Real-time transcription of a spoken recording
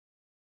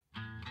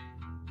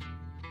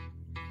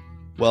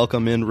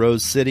Welcome in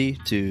Rose City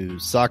to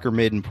Soccer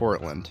Made in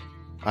Portland.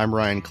 I'm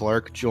Ryan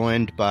Clarke,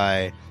 joined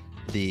by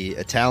the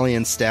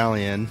Italian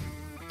stallion,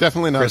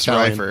 definitely not Chris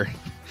Italian. Rifer.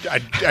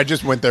 I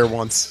just went there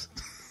once.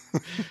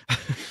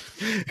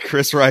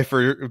 Chris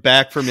Rifer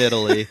back from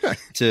Italy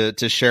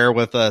to share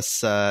with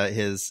us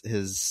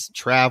his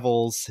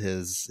travels,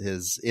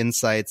 his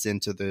insights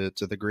into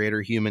the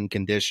greater human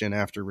condition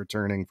after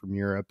returning from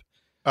Europe.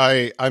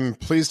 I'm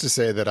pleased to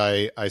say that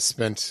I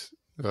spent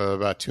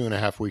about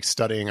 2.5 weeks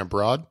studying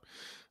abroad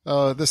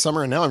this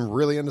summer, and now I'm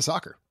really into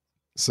soccer.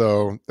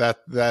 So that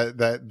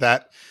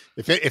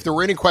if there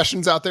were any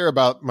questions out there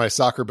about my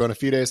soccer bona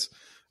fides,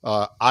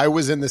 I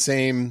was in the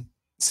same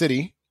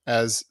city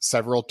as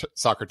several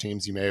soccer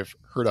teams you may have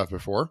heard of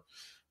before,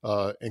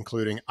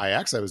 including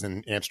Ajax. I was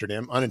in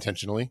Amsterdam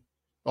unintentionally,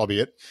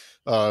 albeit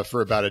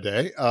for about a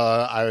day.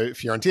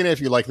 Fiorentina,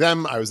 if you like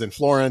them, I was in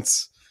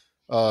Florence.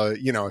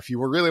 If you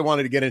were really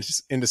wanted to get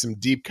into some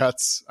deep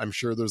cuts, I'm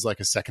sure there's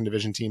like a second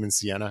division team in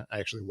Siena. I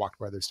actually walked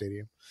by their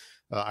stadium.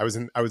 I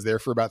was there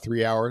for about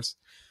 3 hours.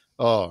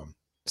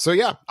 So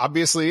yeah,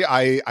 obviously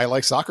I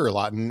like soccer a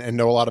lot and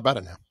know a lot about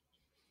it now.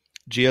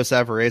 Gio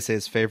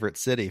Savarese's favorite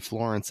city,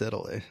 Florence,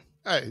 Italy.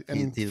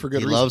 He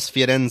loves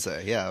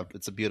Firenze. Yeah,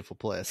 it's a beautiful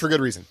place for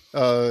good reason.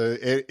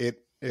 It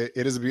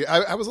is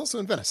I was also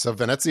in Venice, so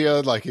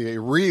Venezia, like a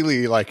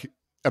really like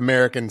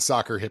American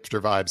soccer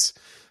hipster vibes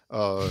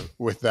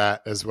with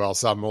that as well.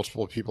 Saw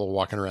multiple people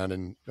walking around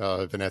in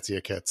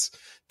Venezia kits.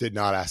 Did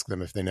not ask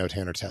them if they know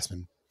Tanner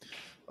Tessman.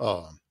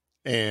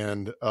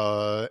 And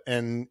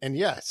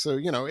yeah, so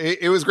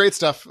it was great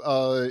stuff.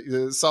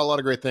 Saw a lot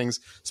of great things.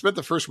 Spent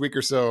the first week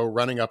or so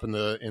running up in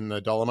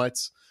the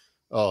Dolomites,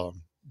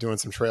 doing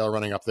some trail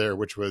running up there,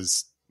 which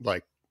was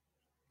like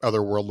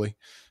otherworldly.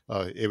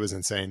 It was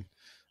insane.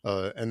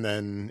 And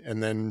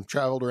then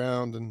traveled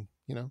around and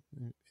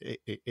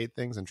ate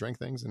things and drank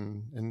things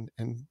and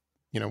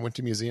went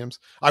to museums.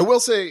 I will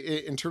say,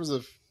 in terms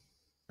of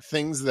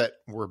things that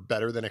were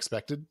better than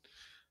expected,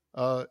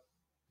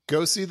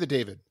 go see the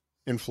David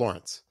in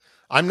Florence.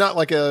 I'm not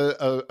like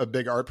a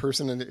big art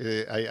person, and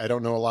I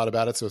don't know a lot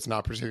about it, so it's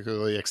not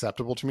particularly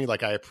acceptable to me.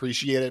 Like, I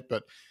appreciate it,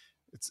 but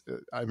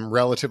I'm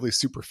relatively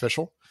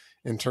superficial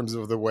in terms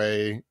of the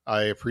way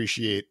I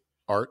appreciate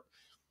art,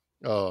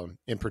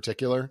 in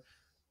particular.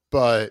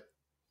 But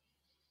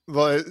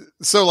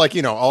so like,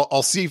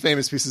 I'll see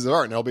famous pieces of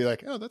art and I'll be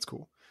like, oh, that's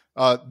cool.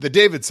 The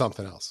David's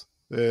something else.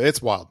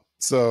 It's wild.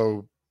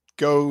 So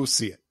go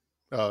see it.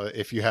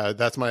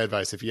 That's my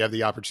advice. If you have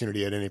the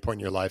opportunity at any point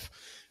in your life,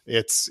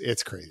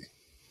 it's crazy.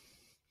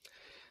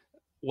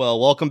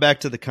 Well, welcome back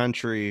to the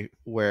country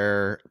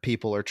where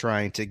people are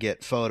trying to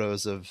get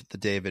photos of the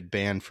David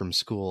banned from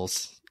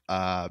schools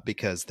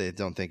because they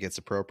don't think it's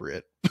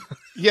appropriate.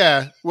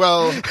 Yeah.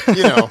 Well,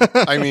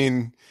 I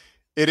mean,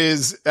 it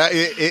is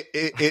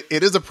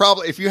a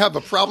problem. If you have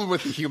a problem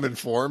with the human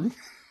form,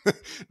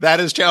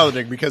 that is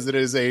challenging because it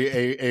is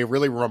a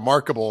really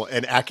remarkable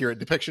and accurate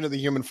depiction of the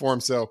human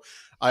form. So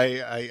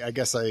I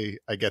guess I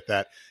get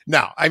that.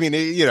 Now, I mean,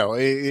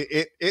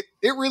 it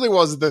really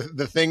was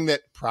the thing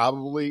that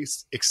probably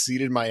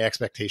exceeded my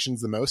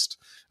expectations the most.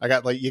 I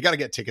got you got to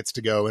get tickets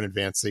to go in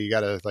advance, so you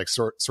got to like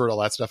sort all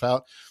that stuff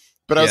out.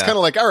 But I was kind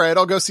of like, all right,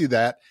 I'll go see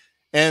that.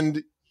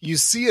 And you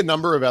see a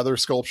number of other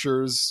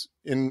sculptures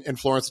in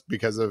Florence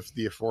because of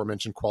the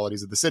aforementioned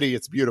qualities of the city.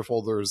 It's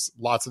beautiful. There's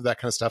lots of that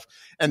kind of stuff.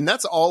 And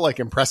that's all like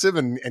impressive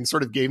and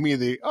sort of gave me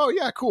the, oh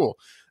yeah, cool,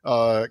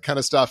 kind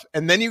of stuff.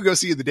 And then you go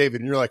see the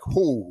David and you're like,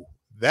 whoa,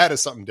 that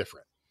is something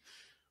different.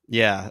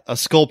 Yeah. A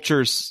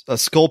sculptor's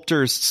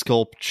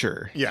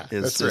sculpture. Yeah.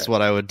 Is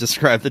what I would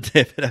describe the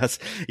David as.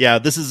 Yeah.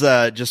 This is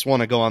just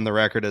want to go on the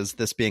record as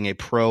this being a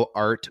pro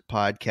art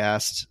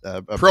podcast,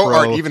 pro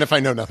art, even if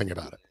I know nothing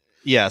about it.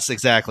 Yes,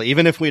 exactly.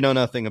 Even if we know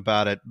nothing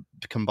about it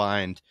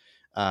combined,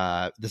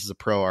 this is a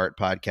pro art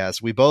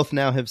podcast. We both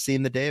now have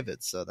seen the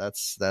David, so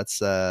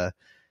that's a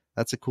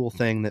cool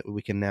thing that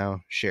we can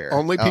now share.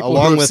 Only people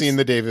who have seen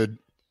the David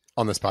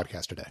on this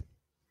podcast today.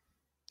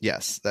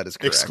 Yes, that is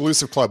correct.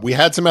 Exclusive club. We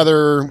had some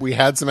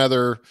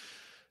other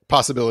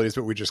possibilities,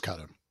 but we just cut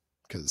them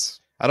because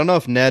I don't know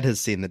if Ned has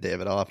seen the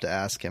David. I'll have to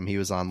ask him. He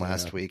was on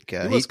last week.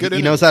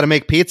 He knows how to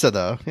make pizza,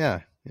 though.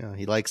 Yeah. Yeah,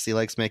 he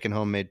likes making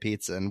homemade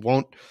pizza and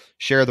won't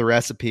share the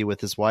recipe with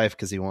his wife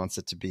because he wants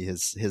it to be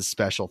his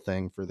special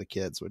thing for the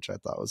kids, which I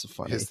thought was a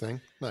funny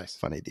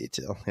funny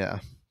detail. Yeah,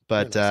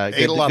 but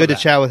good to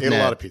chat with Ned.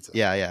 A lot of pizza.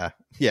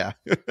 Yeah.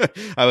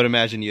 I would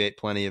imagine you ate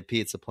plenty of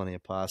pizza, plenty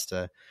of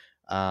pasta.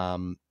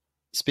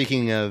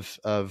 Speaking of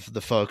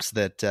the folks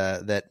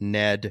that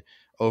Ned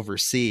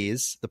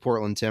overseas, the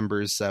Portland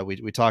Timbers,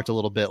 we talked a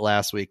little bit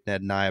last week,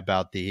 Ned and I,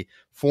 about the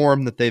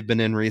form that they've been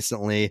in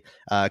recently,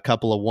 a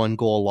couple of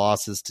 1-goal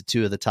losses to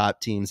two of the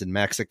top teams in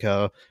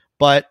Mexico.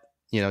 But,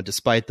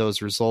 despite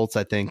those results,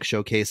 I think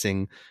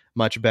showcasing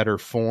much better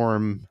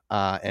form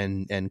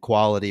and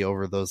quality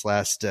over those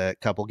last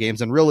couple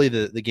games, and really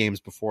the games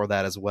before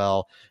that as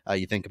well.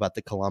 You think about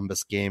the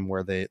Columbus game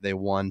where they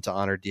won to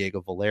honor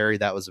Diego Valeri.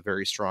 That was a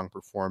very strong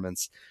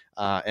performance.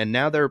 And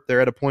now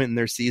they're at a point in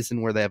their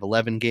season where they have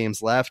 11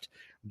 games left.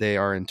 They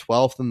are in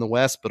 12th in the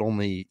West, but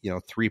only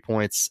 3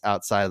 points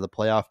outside of the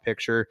playoff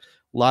picture.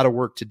 A lot of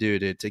work to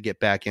do to get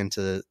back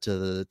into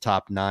the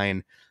top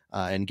 9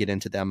 and get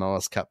into the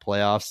MLS Cup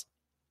playoffs.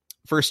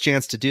 First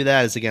chance to do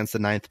that is against the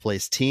 9th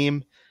place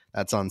team.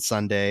 That's on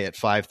Sunday at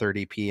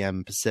 5:30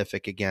 p.m.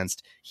 Pacific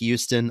against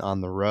Houston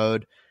on the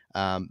road.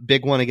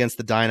 Big one against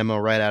the Dynamo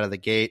right out of the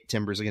gate.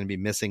 Timbers are going to be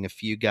missing a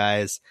few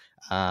guys.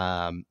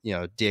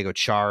 Diego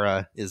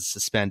Chara is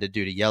suspended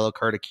due to yellow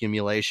card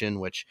accumulation,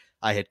 which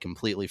I had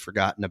completely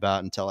forgotten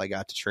about until I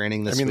got to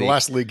training this week. The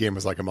last league game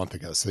was like a month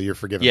ago, so you're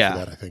forgiven for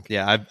that, I think.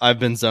 Yeah, I've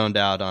been zoned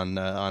out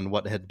on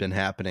what had been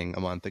happening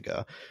a month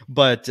ago.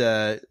 But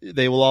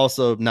they will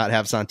also not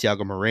have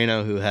Santiago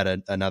Moreno, who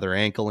had another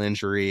ankle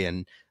injury,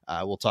 and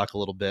we'll talk a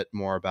little bit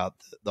more about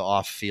the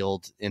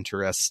off-field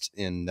interest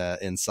in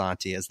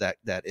Santi as that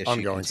issue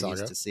ongoing continues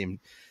saga.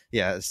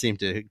 to seem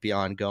to be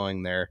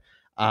ongoing there.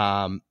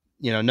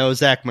 No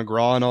Zach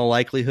McGraw in all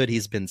likelihood.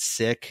 He's been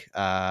sick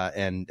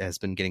and has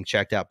been getting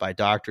checked out by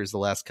doctors the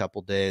last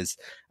couple days.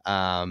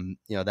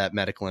 That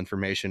medical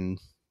information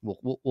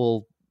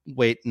we'll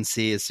wait and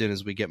see as soon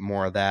as we get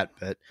more of that.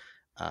 But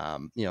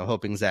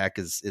hoping Zach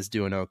is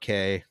doing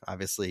okay.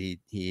 Obviously,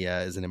 he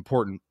is an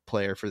important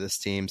player for this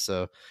team,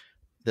 so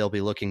they'll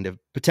be looking to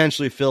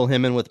potentially fill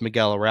him in with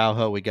Miguel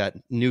Araujo. We got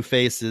new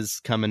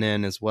faces coming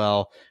in as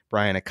well.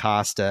 Brian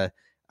Acosta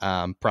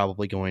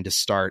probably going to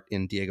start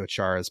in Diego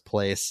Chara's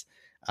place.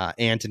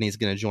 Anthony's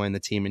going to join the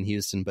team in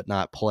Houston, but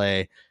not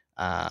play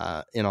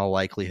in all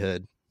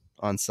likelihood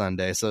on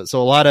Sunday. So a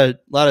lot of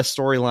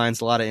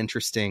storylines, a lot of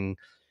interesting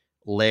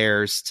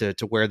layers to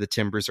where the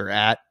Timbers are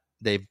at.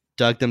 They've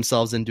dug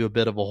themselves into a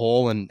bit of a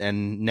hole,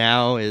 and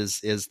now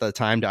is the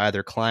time to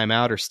either climb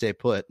out or stay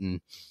put.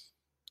 And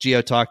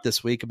Gio talked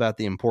this week about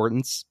the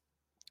importance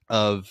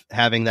of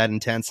having that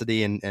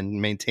intensity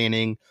and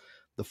maintaining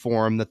the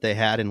form that they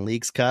had in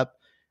Leagues Cup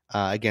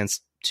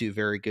against two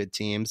very good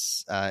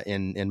teams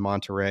in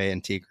Monterrey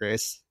and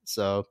Tigres.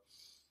 So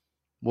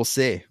we'll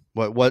see.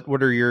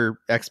 What are your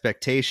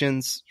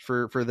expectations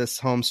for this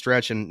home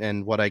stretch,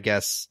 and what I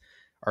guess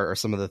are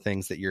some of the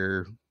things that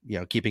you're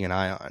keeping an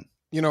eye on?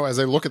 As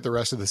I look at the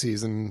rest of the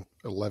season,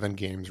 11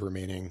 games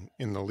remaining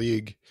in the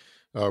league,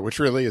 which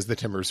really is the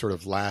Timbers' sort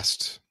of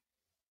last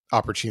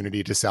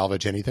opportunity to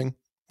salvage anything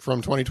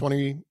from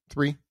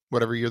 2023,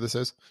 whatever year this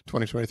is,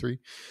 2023.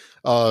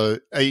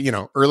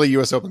 Early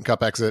U.S. Open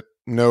Cup exit,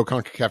 no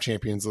CONCACAF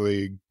Champions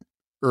League,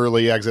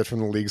 early exit from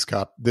the Leagues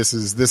Cup. This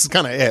is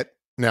kind of it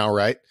now,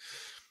 right?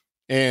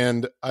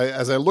 And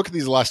as I look at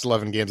these last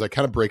 11 games, I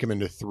kind of break them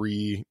into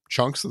 3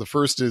 chunks. So the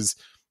first is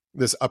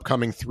this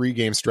upcoming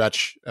 3-game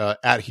stretch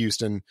at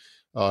Houston,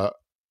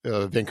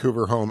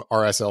 Vancouver home,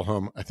 RSL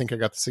home. I think I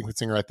got the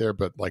sequencing right there,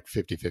 but like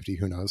 50-50,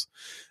 who knows?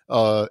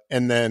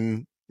 And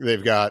then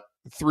they've got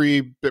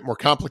 3 bit more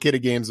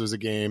complicated games. There's a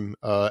game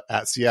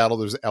at Seattle,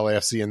 there's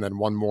LAFC, and then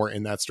one more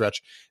in that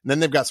stretch. And then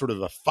they've got sort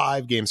of a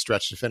 5-game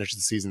stretch to finish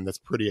the season that's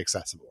pretty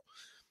accessible.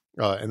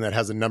 And that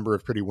has a number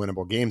of pretty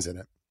winnable games in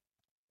it.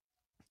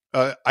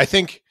 I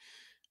think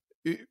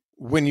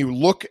when you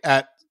look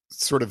at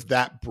sort of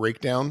that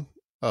breakdown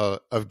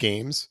of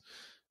games,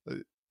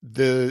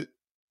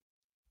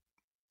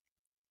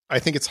 I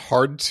think it's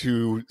hard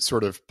to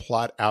sort of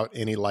plot out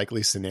any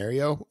likely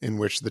scenario in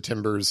which the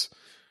Timbers,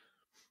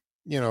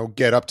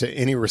 get up to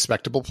any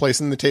respectable place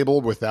in the table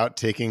without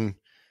taking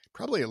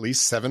probably at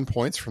least 7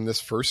 points from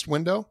this first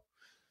window.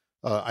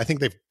 I think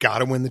they've got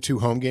to win the 2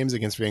 home games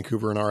against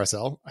Vancouver and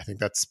RSL. I think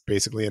that's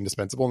basically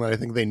indispensable. And I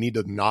think they need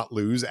to not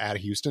lose at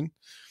Houston,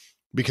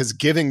 because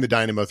giving the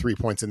Dynamo 3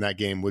 points in that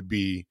game would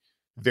be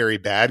very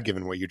bad,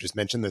 given what you just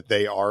mentioned, that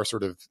they are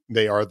the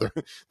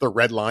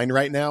red line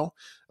right now.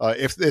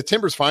 If the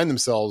Timbers find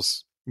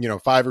themselves,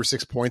 5 or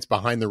 6 points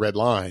behind the red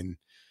line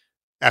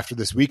after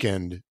this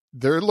weekend,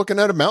 they're looking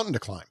at a mountain to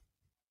climb.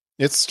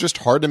 It's just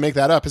hard to make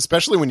that up,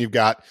 especially when you've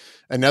got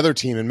another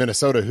team in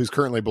Minnesota who's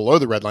currently below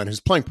the red line, who's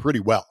playing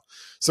pretty well.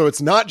 So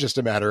it's not just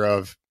a matter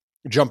of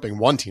jumping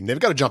one team. They've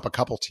got to jump a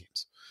couple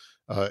teams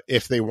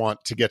if they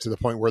want to get to the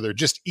point where they're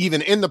just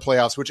even in the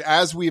playoffs, which,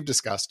 as we've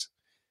discussed,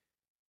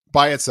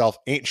 by itself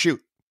ain't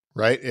shoot,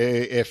 right?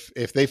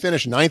 If they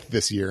finish 9th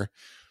this year,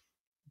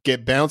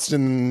 get bounced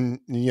in,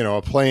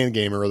 a playing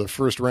game or the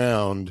first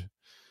round,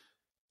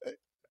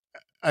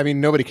 I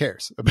mean, nobody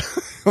cares.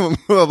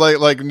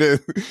 like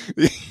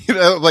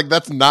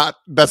that's not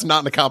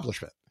an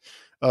accomplishment.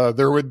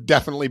 There would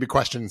definitely be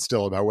questions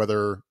still about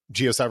whether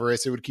Gio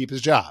Savarese would keep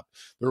his job.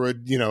 There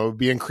would,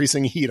 be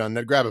increasing heat on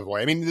Ned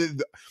Grabavoy. I mean,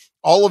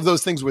 all of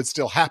those things would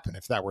still happen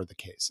if that were the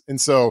case.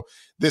 And so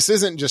this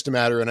isn't just a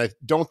matter, and I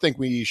don't think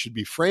we should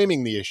be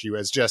framing the issue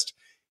as just,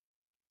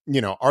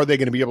 are they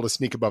going to be able to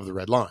sneak above the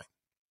red line?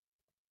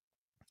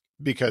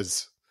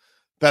 Because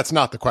that's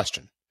not the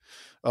question.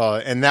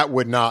 And that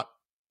would not,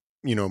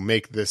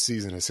 make this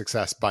season a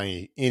success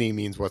by any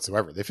means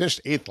whatsoever. They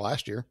finished 8th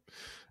last year.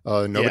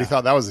 Nobody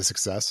thought that was a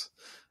success.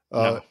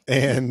 No.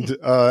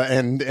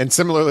 And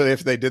similarly,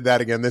 if they did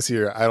that again this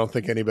year, I don't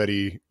think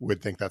anybody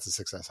would think that's a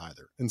success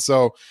either. And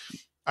so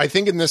I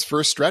think in this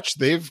first stretch,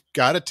 they've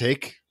got to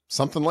take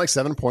something like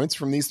 7 points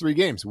from these 3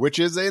 games, which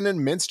is an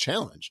immense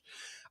challenge.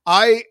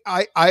 I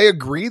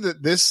agree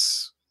that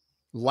this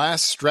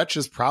last stretch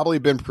has probably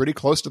been pretty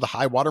close to the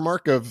high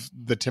watermark of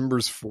the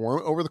Timbers'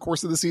 form over the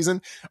course of the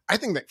season. I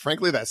think that,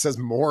 frankly, that says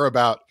more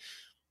about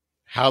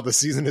how the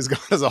season has gone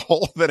as a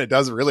whole than it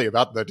does really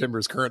about the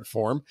Timbers' current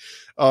form.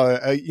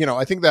 I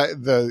think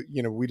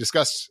that we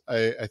discussed,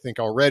 I think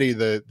already,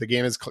 the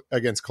game is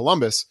against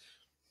Columbus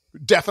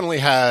definitely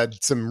had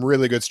some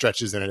really good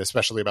stretches in it,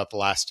 especially about the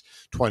last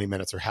 20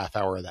 minutes or half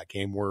hour of that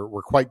game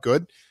were quite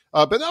good.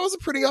 But that was a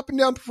pretty up and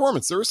down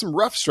performance. There were some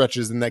rough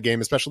stretches in that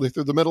game, especially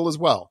through the middle as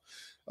well.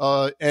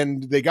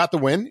 And they got the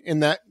win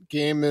in that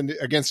game and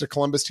against a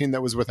Columbus team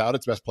that was without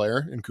its best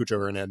player in Cucho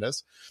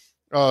Hernandez.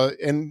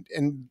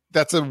 And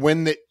that's a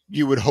win that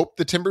you would hope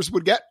the Timbers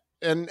would get.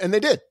 And they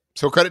did.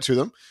 So credit to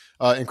them,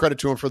 and credit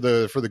to them for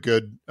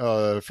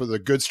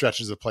the good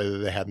stretches of play that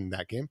they had in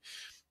that game.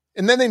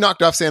 And then they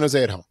knocked off San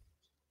Jose at home,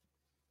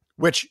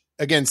 which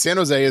again, San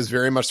Jose is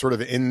very much sort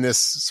of in this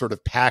sort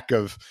of pack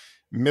of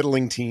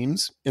middling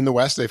teams in the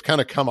West. They've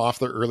kind of come off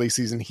their early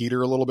season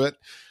heater a little bit,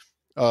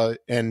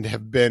 and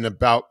have been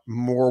about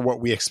more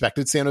what we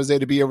expected San Jose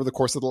to be over the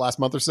course of the last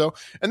month or so.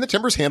 And the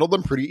Timbers handled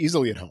them pretty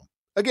easily at home.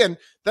 Again,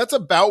 that's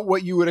about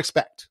what you would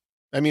expect.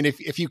 I mean,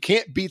 if you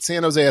can't beat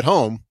San Jose at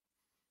home,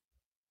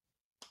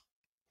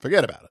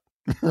 forget about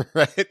it,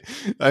 right?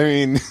 I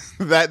mean,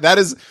 that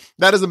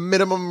is a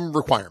minimum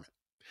requirement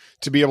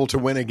to be able to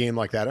win a game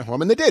like that at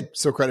home. And they did.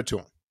 So credit to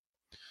them.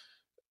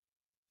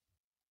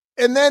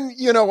 And then,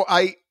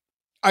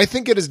 I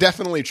think it is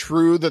definitely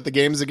true that the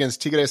games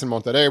against Tigres and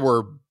Monterrey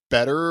were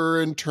better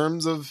in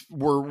terms of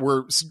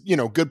were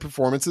good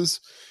performances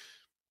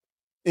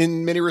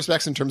in many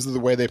respects in terms of the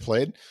way they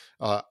played.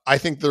 I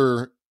think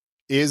there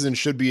is and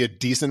should be a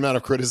decent amount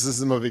of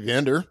criticism of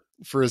Evander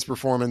for his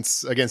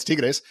performance against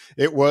Tigres.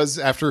 It was,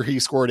 after he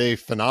scored a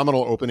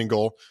phenomenal opening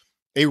goal,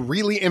 a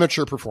really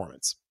immature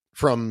performance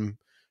from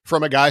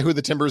a guy who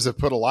the Timbers have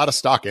put a lot of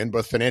stock in,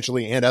 both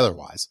financially and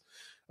otherwise,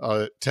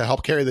 to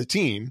help carry the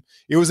team.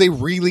 It was a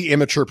really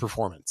immature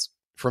performance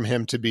from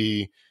him to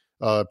be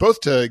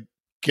both to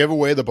give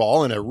away the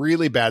ball in a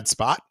really bad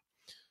spot,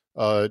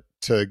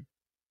 to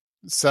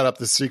set up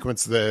the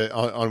sequence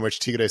on which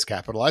Tigres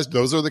capitalized.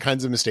 Those are the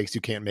kinds of mistakes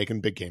you can't make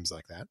in big games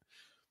like that.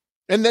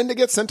 And then to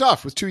get sent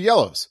off with 2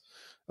 yellows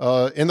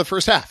in the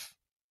first half,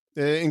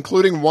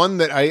 including one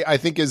that I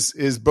think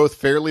is both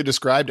fairly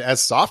described as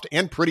soft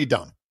and pretty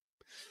dumb.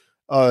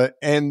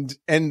 And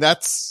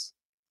that's,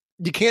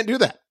 you can't do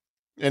that.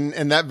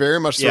 And that very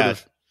much sort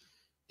of.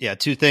 Yeah.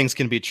 2 things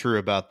can be true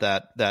about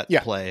that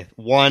play.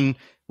 1,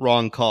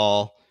 wrong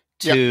call.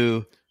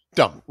 2,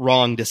 dumb,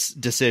 wrong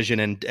decision,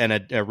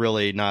 and a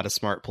really not a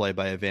smart play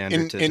by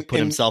Evander to put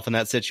himself in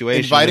that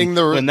situation.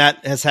 When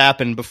that has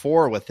happened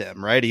before with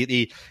him, right?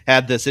 He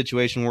had the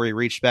situation where he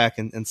reached back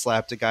and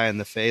slapped a guy in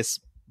the face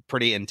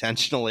pretty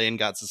intentionally and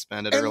got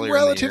suspended earlier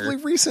relatively in the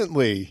year.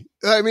 Recently.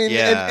 I mean,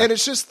 and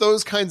it's just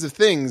those kinds of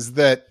things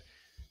that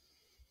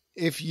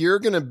if you're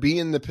going to be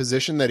in the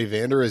position that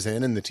Evander is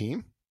in the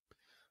team,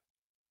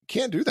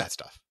 can't do that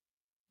stuff.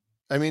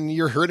 I mean,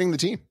 you're hurting the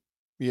team.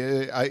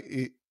 Yeah,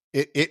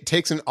 it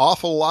takes an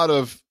awful lot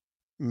of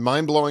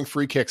mind-blowing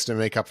free kicks to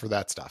make up for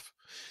that stuff.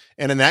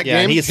 And in that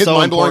game, his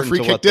mind-blowing free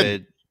kick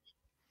didn't.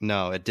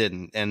 No, it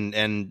didn't.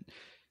 And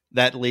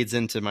that leads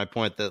into my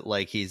point that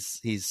like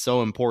he's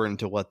so important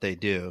to what they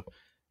do.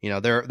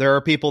 There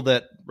are people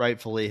that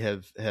rightfully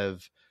have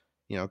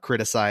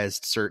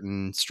criticized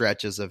certain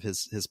stretches of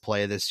his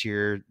play this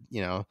year,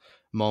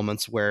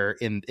 moments where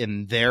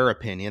in their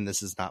opinion,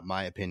 this is not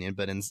my opinion,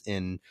 but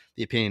in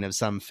the opinion of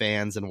some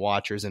fans and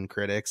watchers and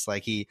critics,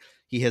 like he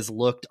has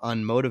looked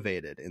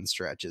unmotivated in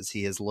stretches.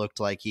 He has looked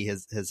like he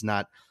has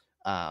not,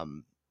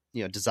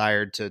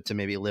 desired to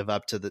maybe live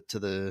up to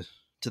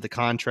the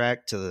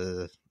contract, to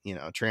the,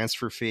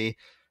 transfer fee.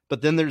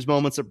 But then there's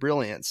moments of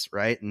brilliance,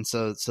 right? And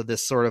so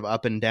this sort of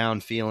up and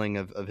down feeling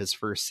of his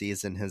first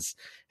season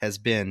has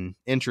been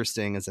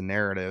interesting as a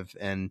narrative.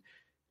 And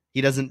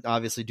he doesn't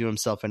obviously do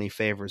himself any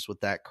favors with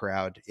that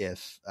crowd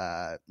if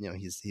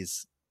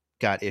he's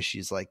got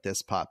issues like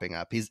this popping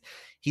up.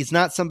 He's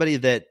not somebody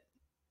that,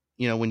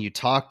 when you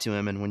talk to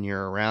him and when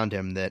you're around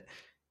him, that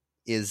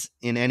is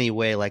in any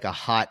way like a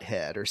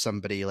hothead or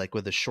somebody like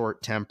with a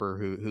short temper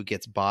who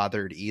gets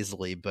bothered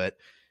easily. But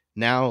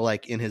now,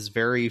 like in his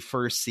very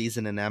first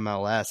season in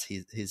MLS,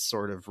 he's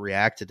sort of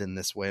reacted in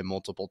this way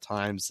multiple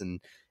times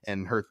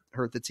and hurt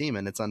the team.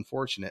 And it's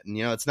unfortunate. And,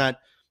 it's not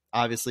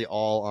obviously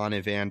all on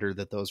Evander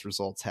that those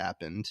results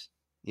happened,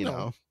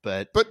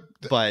 but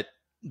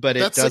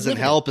it doesn't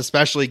help,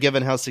 especially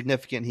given how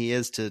significant he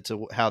is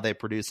to how they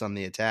produce on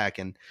the attack.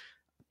 And,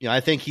 I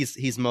think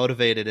he's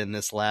motivated in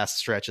this last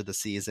stretch of the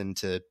season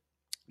to,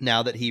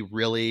 now that he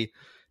really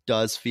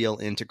does feel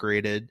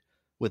integrated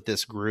with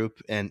this group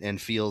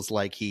and feels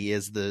like he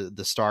is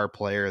the star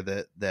player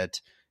that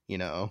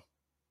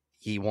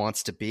he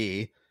wants to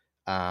be.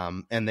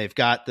 And they've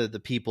got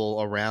the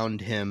people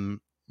around him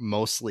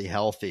mostly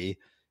healthy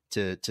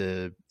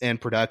to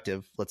and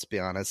productive. Let's be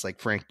honest, like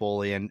Frank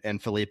Boley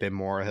and Felipe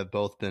Mora have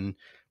both been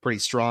pretty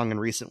strong in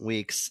recent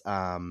weeks.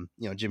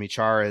 Jimmy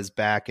Chara is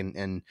back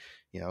and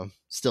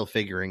still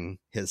figuring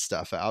his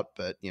stuff out,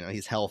 but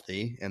he's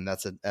healthy, and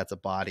that's a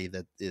body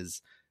that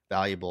is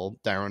valuable.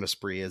 Dairon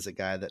Asprey is a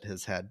guy that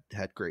has had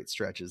great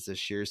stretches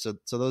this year. So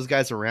those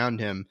guys around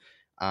him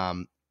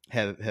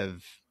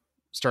have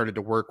started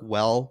to work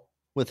well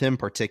with him,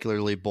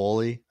 particularly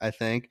Boley, I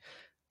think.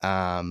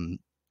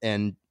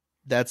 And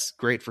that's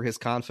great for his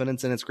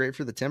confidence, and it's great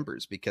for the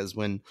Timbers, because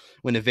when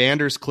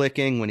Evander's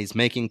clicking, when he's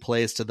making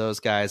plays to those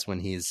guys, when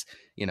he's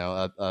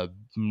a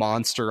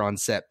monster on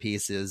set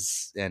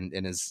pieces and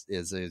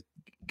is a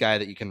guy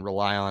that you can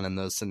rely on in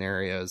those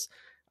scenarios,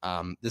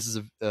 this is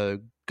a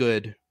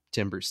good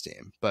Timbers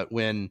team. But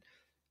when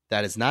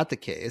that is not the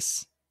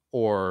case,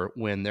 or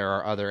when there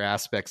are other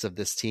aspects of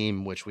this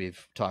team, which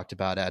we've talked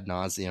about ad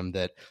nauseum,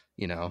 that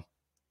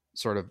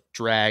sort of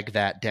drag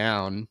that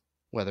down,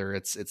 whether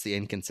it's the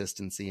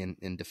inconsistency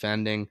in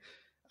defending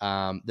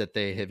that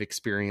they have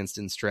experienced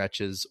in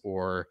stretches,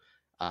 or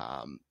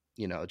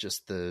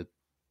just the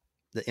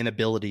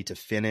inability to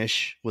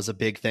finish was a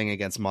big thing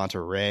against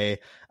Monterrey,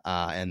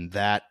 and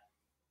that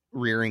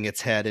rearing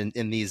its head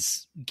in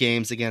these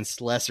games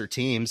against lesser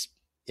teams,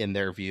 in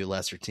their view,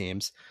 lesser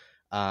teams,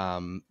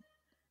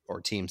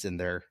 or teams in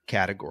their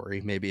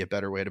category, maybe a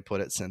better way to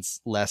put it,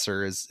 since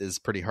lesser is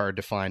pretty hard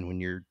to find when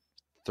you're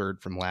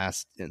third from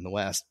last in the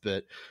West.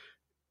 But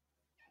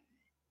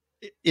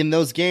in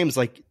those games,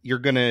 like, you're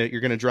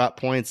gonna drop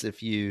points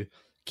if you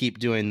keep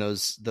doing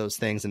those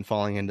things and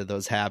falling into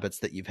those habits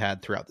that you've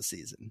had throughout the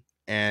season.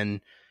 And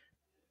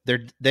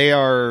they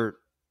are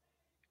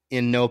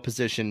in no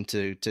position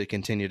to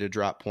continue to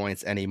drop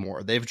points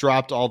anymore. They've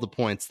dropped all the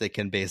points they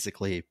can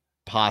basically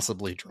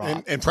possibly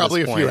drop, and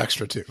probably a few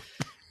extra too,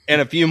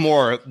 and a few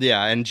more.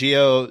 Yeah, and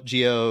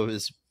Gio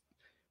is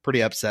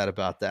pretty upset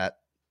about that.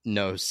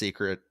 No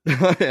secret,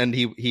 and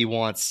he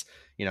wants,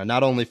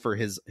 not only for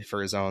his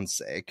own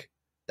sake,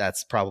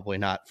 that's probably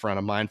not front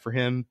of mind for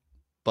him,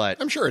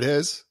 but I'm sure it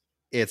is.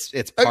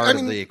 It's part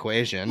of the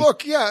equation.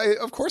 Look, yeah,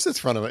 of course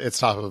it's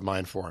top of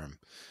mind for him.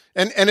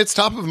 And it's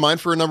top of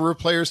mind for a number of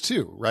players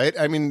too, right?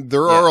 I mean,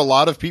 there are a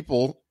lot of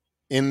people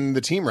in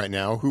the team right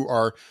now who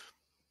are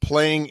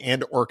playing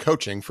and or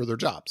coaching for their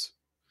jobs.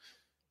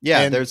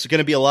 Yeah, and there's going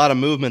to be a lot of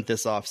movement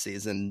this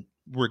offseason,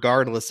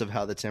 regardless of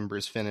how the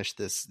Timbers finish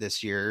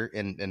this year,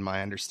 in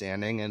my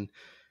understanding. And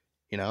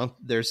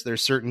there's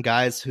certain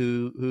guys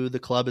who the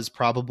club is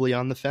probably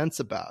on the fence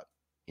about.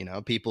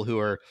 People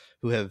who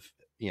have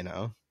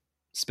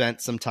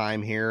spent some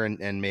time here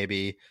and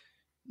maybe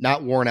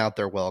not worn out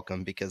their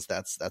welcome, because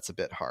that's a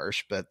bit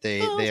harsh, but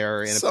they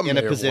are in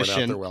a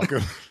position. Their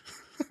welcome.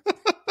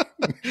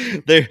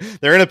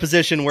 They're in a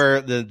position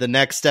where the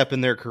next step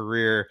in their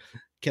career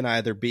can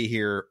either be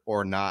here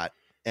or not,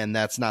 and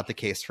that's not the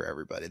case for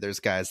everybody. There's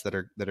guys that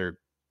are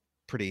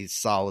pretty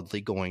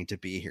solidly going to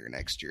be here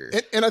next year.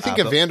 And I think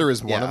Evander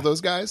is one of those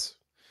guys.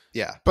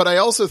 Yeah. But I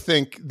also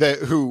think that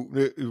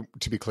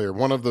to be clear,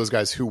 one of those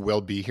guys who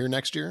will be here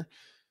next year.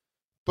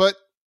 But,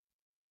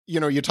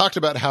 you talked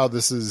about how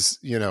this is,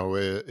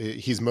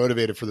 he's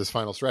motivated for this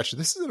final stretch.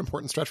 This is an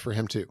important stretch for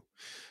him too.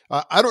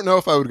 I don't know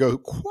if I would go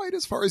quite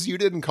as far as you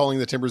did in calling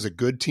the Timbers a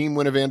good team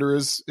when Evander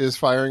is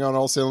firing on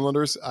all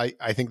cylinders.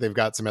 I think they've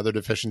got some other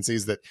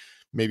deficiencies that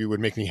maybe would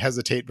make me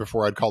hesitate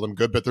before I'd call them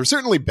good, but they're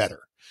certainly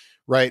better.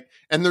 Right.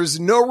 And there's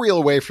no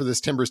real way for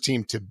this Timbers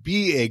team to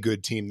be a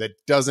good team that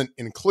doesn't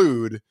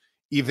include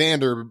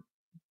Evander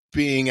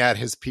being at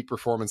his peak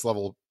performance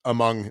level,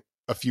 among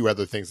a few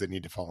other things that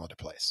need to fall into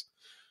place.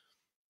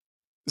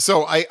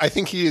 So I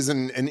think he is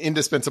an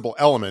indispensable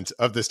element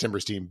of this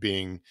Timbers team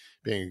being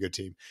a good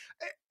team.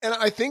 And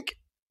I think,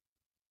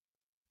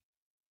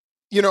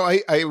 one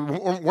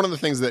of the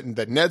things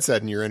that Ned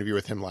said in your interview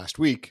with him last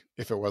week,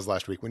 if it was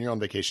last week, when you're on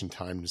vacation,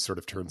 time sort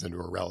of turns into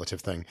a relative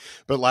thing.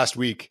 But last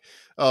week,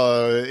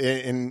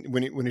 when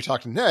you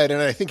talk to Ned,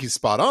 and I think he's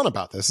spot on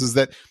about this, is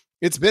that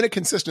it's been a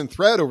consistent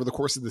thread over the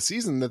course of the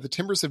season that the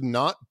Timbers have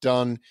not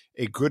done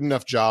a good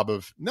enough job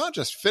of not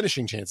just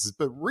finishing chances,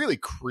 but really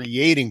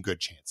creating good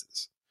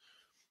chances.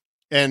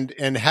 And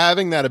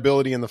having that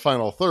ability in the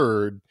final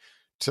third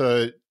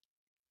to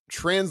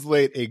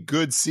translate a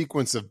good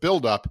sequence of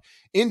buildup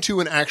into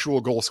an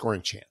actual goal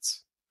scoring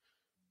chance.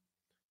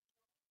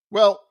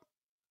 Well,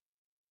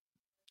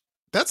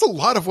 that's a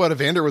lot of what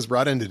Evander was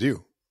brought in to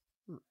do,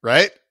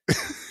 right?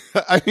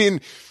 I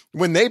mean,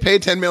 when they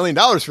paid $10 million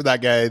for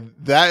that guy,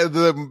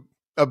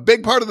 a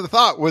big part of the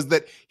thought was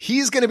that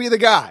he's going to be the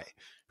guy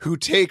who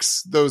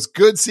takes those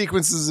good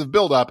sequences of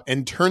buildup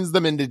and turns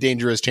them into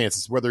dangerous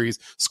chances, whether he's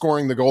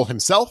scoring the goal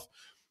himself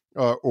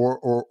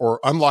or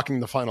unlocking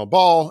the final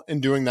ball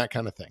and doing that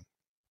kind of thing.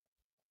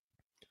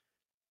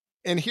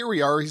 And here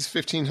we are. He's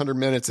 1,500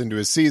 minutes into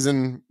his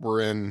season.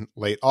 We're in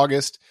late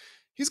August.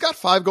 He's got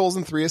 5 goals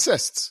and 3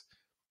 assists.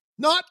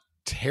 Not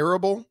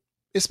terrible,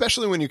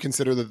 especially when you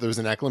consider that there's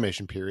an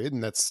acclimation period,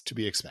 and that's to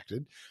be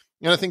expected.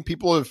 And I think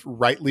people have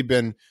rightly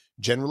been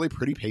generally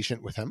pretty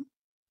patient with him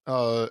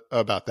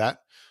about that,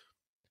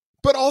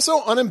 but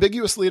also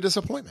unambiguously a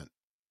disappointment,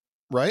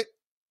 right?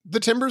 The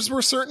Timbers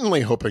were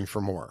certainly hoping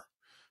for more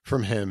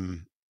from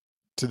him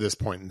to this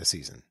point in the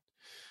season.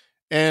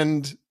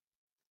 And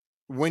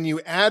when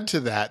you add to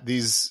that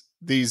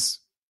these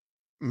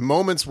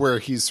moments where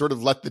he's sort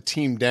of let the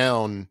team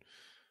down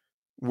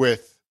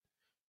with,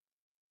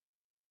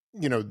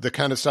 you know, the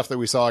kind of stuff that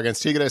we saw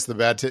against Tigres, the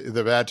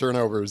bad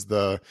turnovers,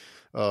 the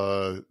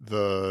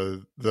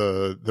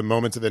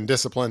moments of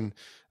indiscipline,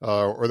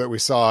 or that we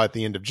saw at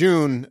the end of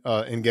June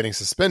in getting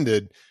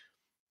suspended.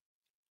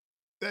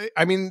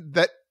 I mean,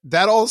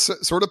 that all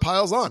sort of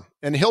piles on,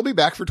 and he'll be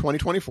back for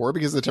 2024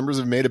 because the Timbers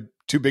have made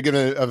too big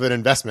of an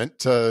investment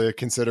to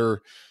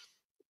consider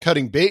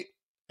cutting bait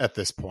at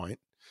this point.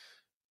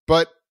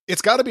 But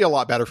it's got to be a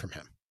lot better from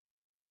him.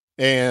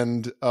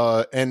 And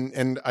I,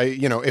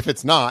 you know, if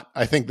it's not,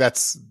 I think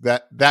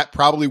that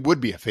probably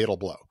would be a fatal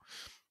blow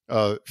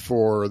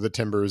for the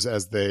Timbers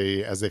as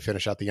they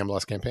finish out the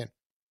MLS campaign.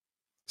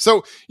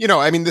 So, you know,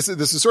 I mean, this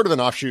is sort of an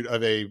offshoot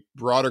of a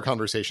broader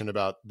conversation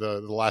about the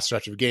last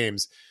stretch of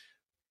games.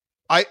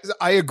 I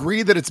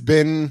agree that it's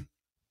been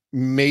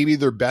maybe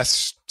their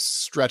best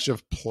stretch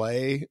of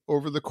play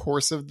over the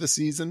course of the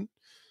season.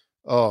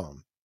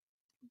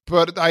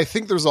 But I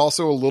think there's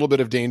also a little bit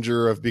of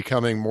danger of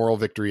becoming Moral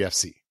Victory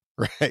FC,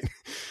 right?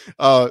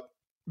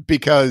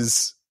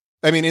 Because,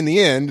 I mean, in the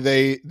end,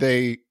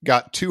 they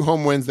got 2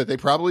 home wins that they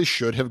probably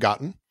should have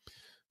gotten,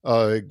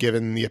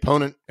 given the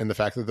opponent and the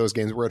fact that those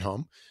games were at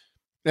home.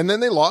 And then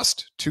they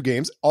lost 2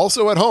 games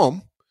also at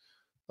home,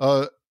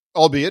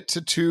 albeit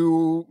to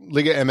 2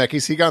 Liga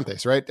MX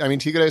Gigantes, right? I mean,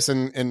 Tigres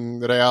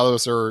and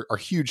Rayados are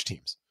huge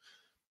teams.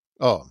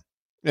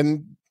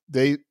 And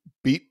they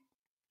beat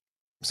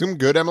some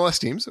good MLS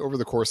teams over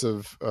the course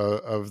of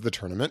the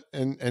tournament.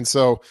 And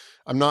so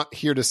I'm not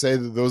here to say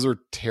that those are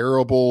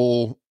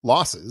terrible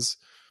losses,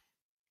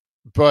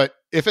 but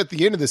if at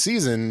the end of the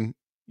season,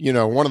 you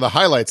know, one of the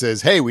highlights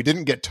is, hey, we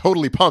didn't get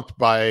totally pumped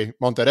by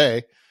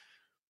Monterrey,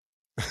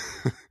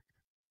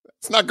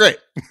 it's not great.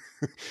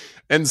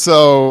 And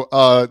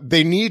so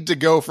they need to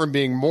go from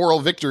being Moral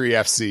Victory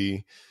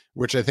FC,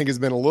 which I think has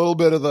been a little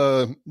bit of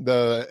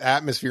the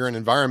atmosphere and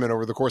environment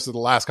over the course of the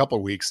last couple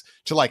of weeks,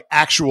 to like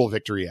actual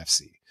Victory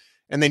FC.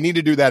 And they need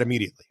to do that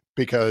immediately,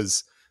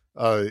 because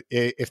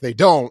if they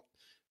don't,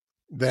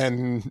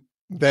 then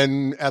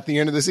at the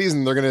end of the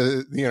season, they're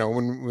going to, you know,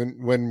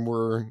 when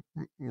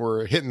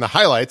we're hitting the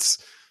highlights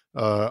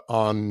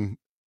on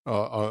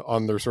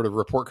their sort of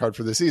report card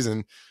for the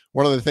season,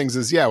 one of the things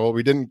is, yeah, well,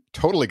 we didn't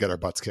totally get our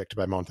butts kicked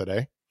by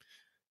Monterrey.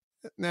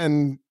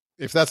 And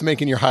if that's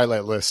making your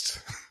highlight list,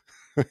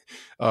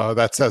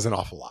 that says an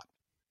awful lot.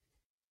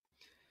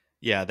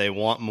 Yeah, they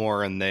want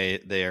more, and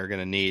they are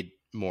going to need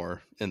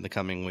more in the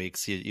coming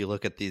weeks. You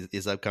look at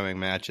these upcoming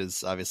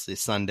matches, obviously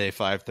Sunday,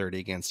 5:30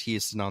 against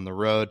Houston on the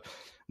road.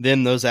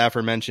 Then those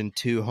aforementioned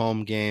 2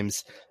 home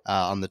games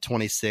on the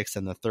 26th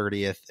and the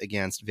 30th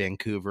against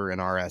Vancouver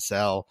and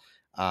RSL.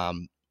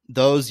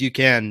 Those you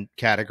can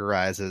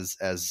categorize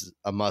as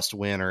a must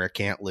win or a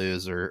can't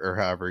lose, or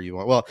however you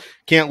want. Well,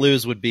 can't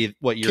lose would be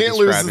what you're can't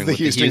describing.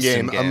 Lose is the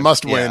Houston game. A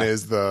must win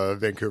is the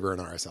Vancouver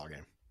and RSL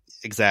game.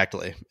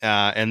 Exactly.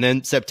 And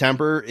then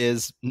September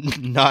is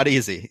not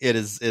easy. It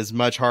is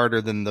much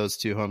harder than those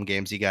 2 home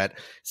games. You got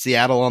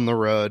Seattle on the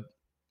road,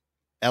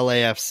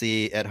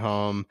 LAFC at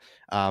home.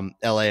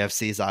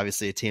 LAFC is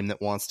obviously a team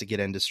that wants to get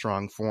into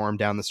strong form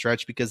down the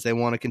stretch because they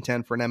want to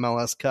contend for an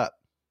MLS Cup.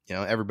 You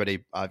know,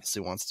 everybody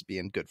obviously wants to be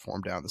in good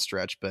form down the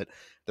stretch, but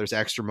there's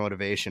extra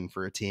motivation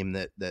for a team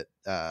that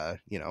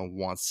you know,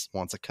 wants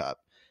a cup.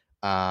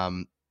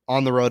 On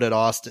the road at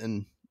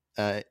Austin,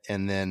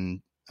 and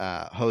then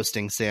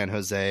hosting San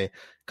Jose,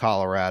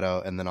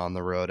 Colorado, and then on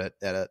the road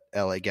at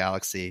LA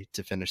Galaxy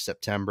to finish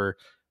September.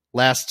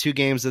 Last 2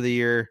 games of the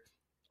year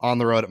on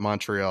the road at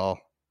Montreal,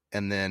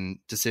 and then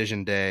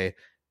decision day,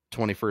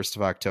 21st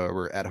of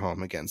October at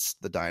home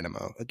against the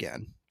Dynamo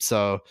again.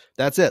 So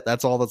that's it.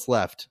 That's all that's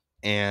left.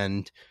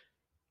 And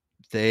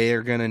they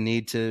are going to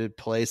need to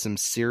play some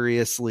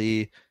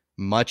seriously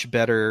much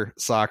better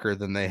soccer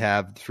than they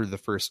have through the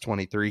first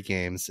 23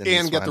 games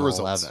and get the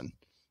results. 11.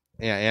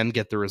 Yeah, and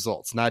get the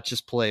results. Not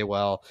just play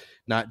well,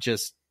 not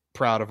just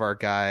proud of our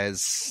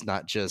guys,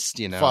 not just,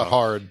 you know, fought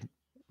hard.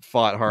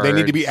 They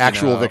need to be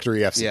actual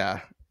Victory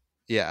FC.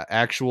 Yeah,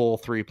 actual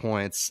 3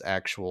 points,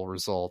 actual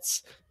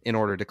results in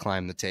order to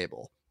climb the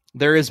table.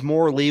 There is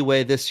more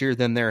leeway this year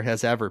than there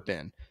has ever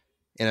been.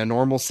 In a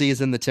normal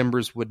season, the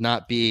Timbers would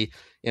not be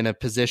in a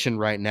position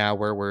right now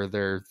where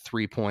they're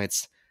 3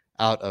 points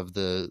out of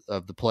the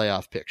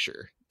playoff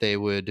picture. They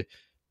would,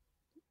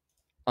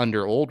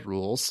 under old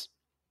rules,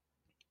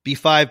 be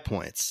 5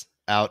 points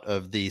out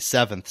of the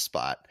 7th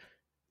spot,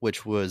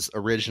 which was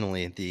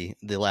originally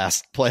the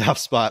last playoff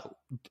spot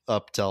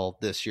up till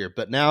this year.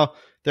 But now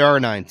there are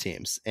 9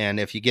 teams, and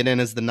if you get in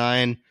as the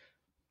 9,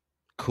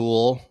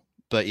 cool,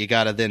 but you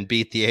got to then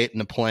beat the 8 in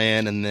the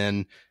play-in, and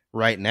then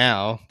right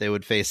now they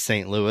would face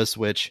St. Louis,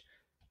 which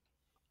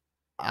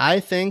I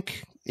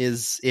think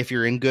is, if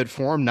you're in good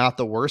form, not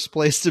the worst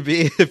place to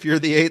be. If you're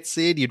the 8th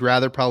seed, you'd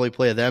rather probably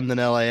play them than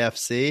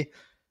LAFC.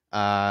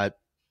 On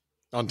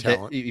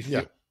talent.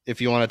 If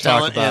you want to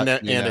talk about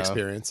and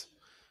experience.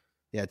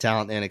 Yeah,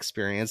 talent and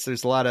experience.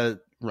 There's a lot of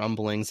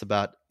rumblings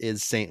about,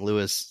 is St.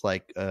 Louis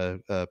like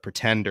a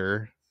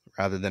pretender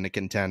rather than a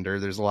contender?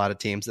 There's a lot of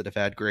teams that have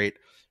had great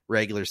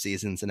regular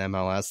seasons in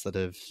MLS that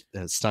have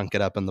stunk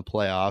it up in the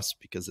playoffs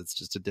because it's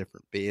just a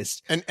different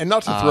beast. And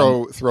not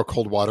to throw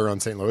cold water on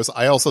St. Louis,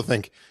 I also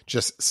think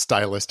just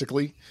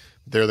stylistically,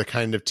 they're the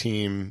kind of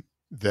team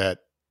that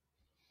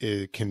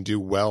it can do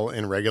well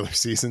in regular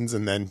seasons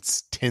and then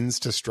tends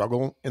to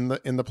struggle in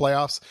the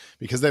playoffs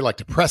because they like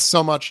to press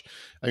so much.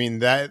 I mean,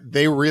 that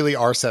they really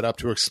are set up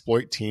to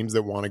exploit teams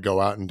that want to go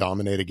out and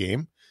dominate a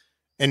game,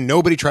 and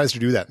nobody tries to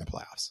do that in the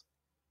playoffs.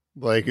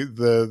 Like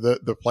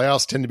the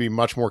playoffs tend to be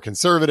much more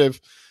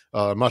conservative,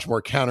 much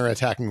more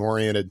counterattacking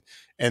oriented,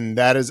 and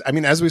that is, I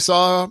mean, as we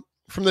saw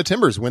from the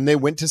Timbers when they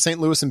went to St.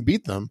 Louis and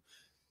beat them,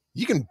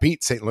 you can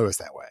beat St. Louis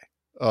that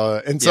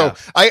way. And so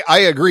I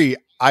agree.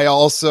 I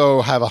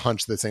also have a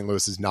hunch that St.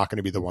 Louis is not going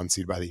to be the 1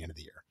 seed by the end of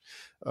the year.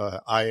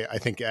 I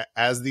think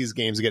as these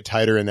games get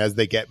tighter and as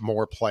they get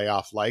more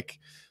playoff like,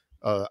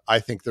 I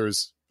think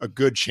there's a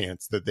good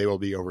chance that they will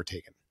be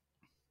overtaken.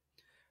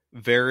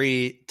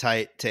 Very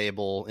tight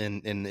table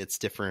in its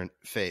different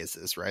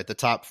phases, right? The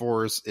top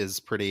fours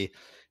is pretty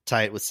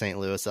tight with St.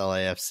 Louis,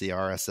 LAFC,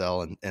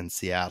 RSL, and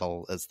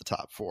Seattle as the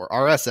top four.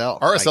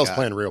 RSL's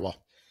playing real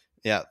well.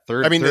 Yeah,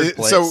 third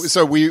place.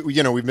 So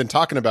we've been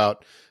talking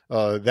about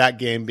that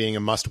game being a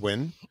must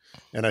win,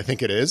 and I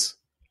think it is.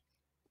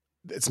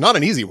 It's not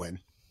an easy win.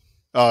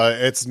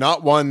 It's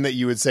not one that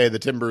you would say the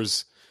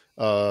Timbers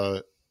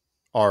are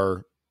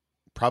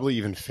probably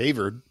even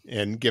favored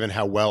in, given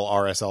how well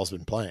RSL's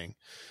been playing.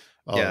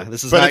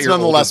 This is not your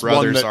older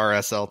brother's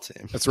RSL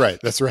team. That's right.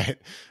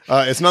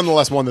 It's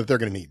nonetheless one that they're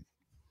going to need.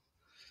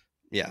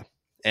 Yeah,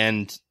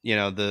 and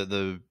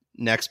the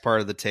next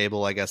part of the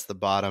table, I guess the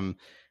bottom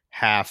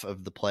half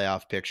of the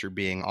playoff picture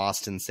being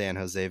Austin, San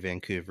Jose,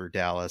 Vancouver,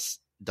 Dallas,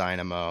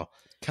 Dynamo,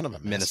 kind of a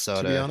mess,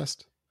 Minnesota, to be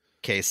honest.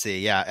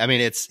 KC. Yeah, I mean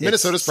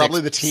Minnesota's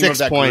probably the team of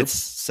that 6 points group,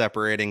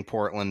 separating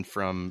Portland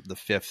from the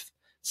 5th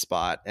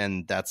spot,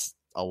 and that's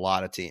a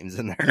lot of teams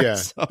in there. Yeah,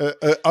 so.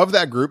 Of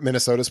that group,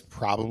 Minnesota's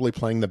probably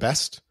playing the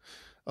best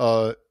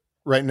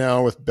right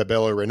now with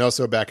Bebelo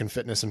Reynoso back in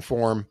fitness and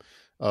form,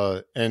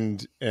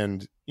 and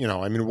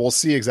I mean, we'll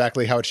see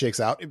exactly how it shakes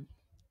out.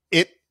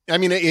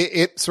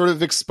 It sort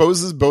of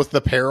exposes both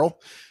the peril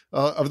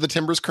of the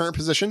Timbers' current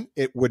position.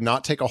 It would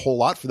not take a whole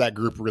lot for that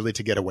group really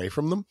to get away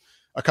from them.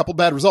 A couple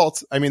bad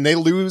results. I mean, they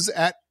lose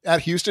at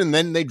Houston,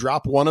 then they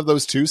drop one of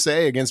those two,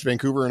 say, against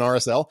Vancouver and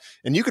RSL,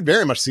 and you could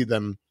very much see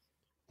them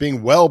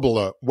being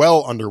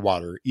well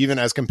underwater, even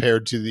as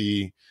compared to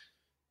the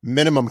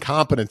minimum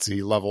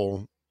competency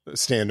level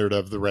standard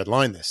of the Red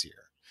Line this year.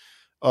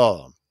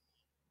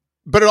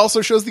 But it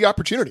also shows the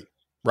opportunity,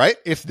 right?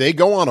 If they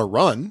go on a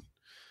run,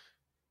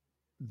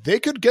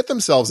 they could get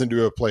themselves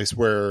into a place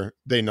where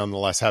they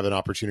nonetheless have an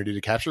opportunity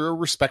to capture a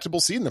respectable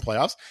seed in the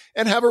playoffs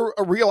and have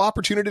a real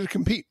opportunity to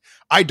compete.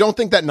 I don't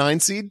think that 9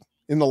 seed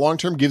in the long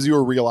term gives you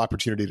a real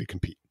opportunity to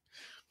compete.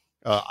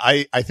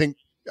 I think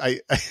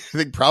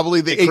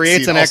probably the it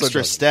creates an extra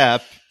doesn't.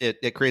 step.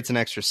 It creates an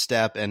extra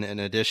step, and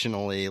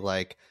additionally,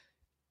 like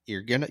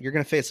you're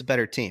gonna face a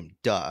better team.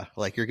 Duh,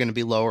 like you're gonna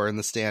be lower in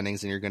the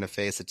standings, and you're gonna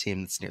face a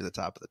team that's near the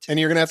top of the team, and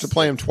you're gonna have to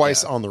play them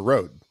twice on the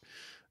road.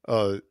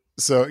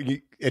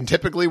 And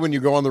typically when you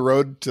go on the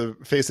road to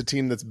face a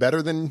team that's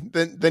better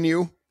than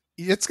you,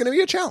 it's going to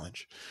be a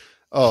challenge.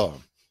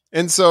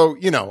 And so,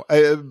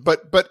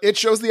 but it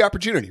shows the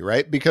opportunity,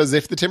 right? Because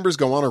if the Timbers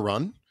go on a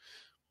run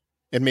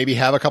and maybe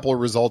have a couple of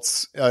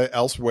results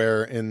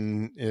elsewhere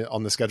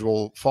on the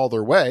schedule fall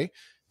their way,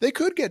 they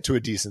could get to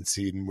a decent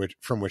seed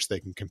from which they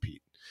can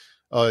compete.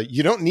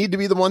 You don't need to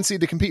be the 1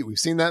 seed to compete. We've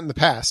seen that in the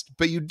past,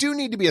 but you do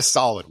need to be a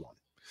solid one.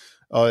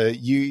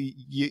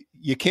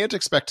 You can't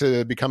expect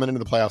to be coming into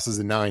the playoffs as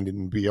a 9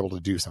 and be able to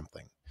do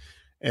something.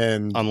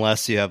 And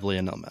unless you have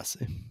Lionel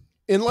Messi.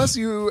 Unless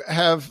you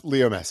have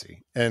Leo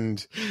Messi.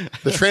 And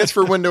the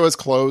transfer window is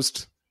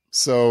closed,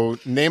 so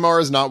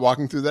Neymar is not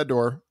walking through that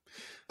door.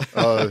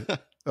 I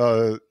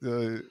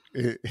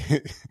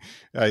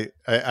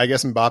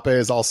guess Mbappe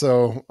is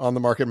also on the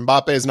market.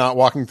 Mbappe is not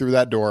walking through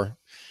that door.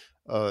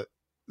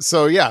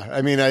 So yeah,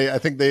 I mean, I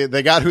think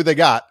they got who they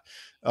got.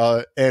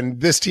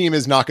 And this team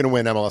is not going to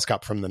win MLS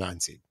Cup from the 9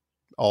 seed.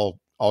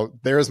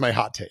 There's my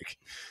hot take.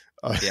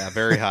 Yeah,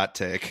 very hot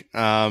take.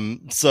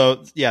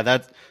 So yeah,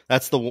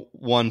 that's the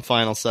one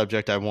final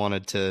subject I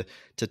wanted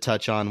to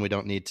touch on. We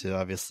don't need to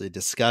obviously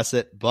discuss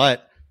it,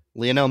 but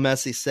Lionel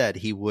Messi said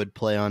he would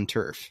play on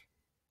turf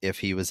if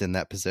he was in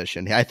that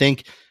position. I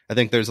think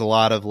there's a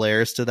lot of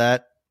layers to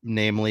that.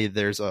 Namely,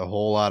 there's a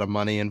whole lot of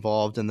money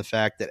involved in the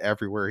fact that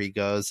everywhere he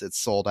goes, it's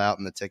sold out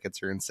and the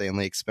tickets are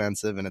insanely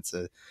expensive, and it's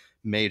a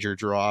major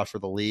draw for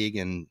the league.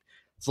 And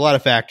it's a lot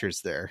of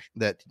factors there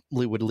that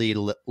would lead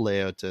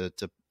Leo to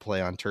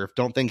play on turf.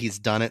 Don't think he's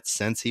done it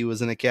since he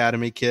was an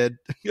academy kid,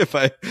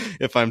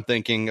 if I'm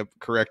thinking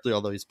correctly,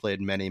 although he's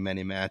played many,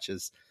 many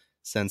matches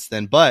since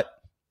then. But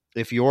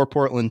if your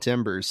Portland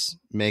Timbers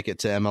make it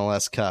to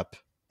MLS Cup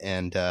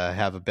and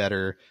have a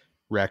better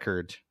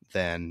record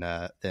than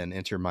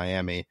Inter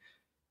Miami,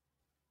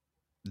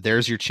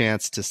 there's your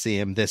chance to see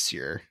him this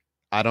year.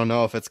 I don't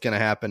know if it's going to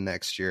happen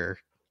next year.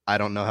 I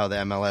don't know how the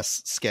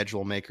MLS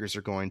schedule makers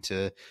are going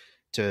to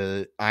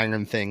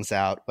iron things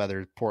out,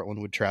 whether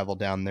Portland would travel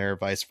down there,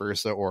 vice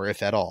versa, or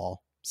if at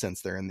all,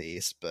 since they're in the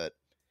East. But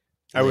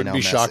I wouldn't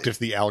be shocked if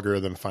the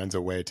algorithm finds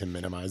a way to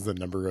minimize the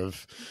number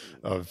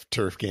of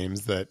turf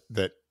games that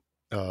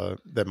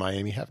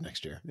Miami have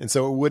next year. And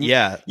so it wouldn't,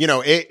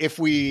 if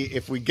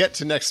we get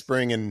to next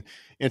spring and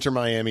Inter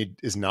Miami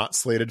is not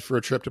slated for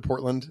a trip to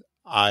Portland,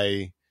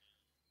 I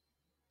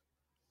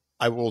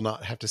will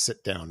not have to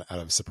sit down out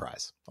of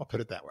surprise. I'll put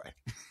it that way.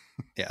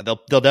 Yeah,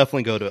 they'll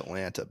definitely go to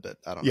Atlanta, but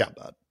I don't know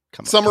about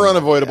some are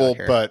unavoidable,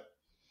 but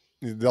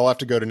they'll have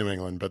to go to New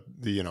England. But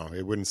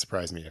it wouldn't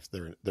surprise me if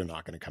they're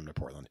not going to come to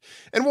Portland,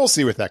 and we'll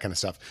see with that kind of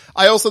stuff.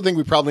 I also think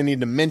we probably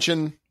need to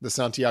mention the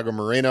Santiago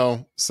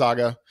Moreno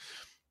saga.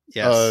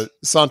 Yes,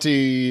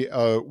 Santi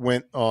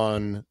went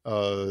on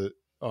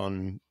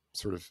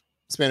sort of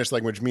Spanish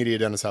language media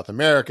down in South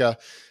America,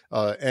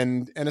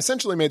 and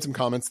essentially made some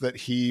comments that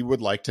he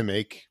would like to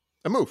make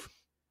a move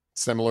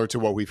similar to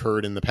what we've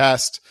heard in the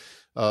past.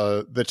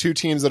 The two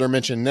teams that are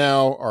mentioned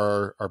now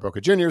are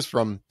Boca Juniors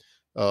from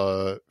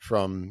the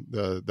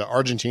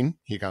Argentine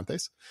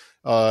Gigantes,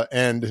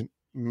 and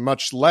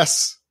much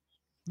less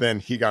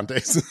than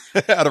Gigantes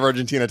out of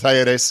Argentina,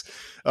 Talleres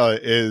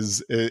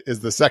is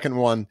the second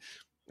one.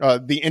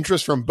 The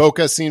interest from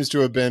Boca seems to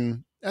have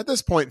been at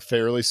this point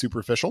fairly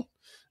superficial.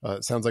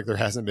 It sounds like there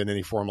hasn't been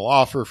any formal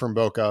offer from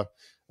Boca,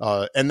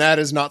 and that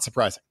is not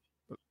surprising,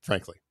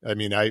 frankly. I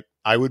mean,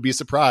 I would be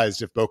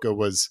surprised if Boca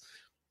was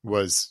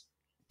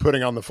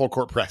putting on the full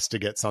court press to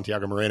get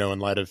Santiago Moreno in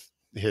light of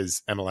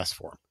his MLS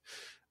form.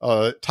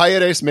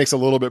 Talleres makes a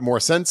little bit more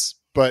sense,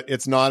 but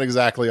it's not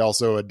exactly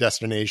also a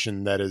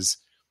destination that is,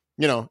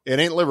 it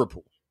ain't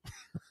Liverpool,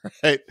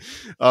 right?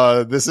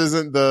 This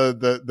isn't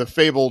the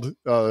fabled,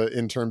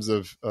 in terms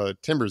of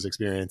Timbers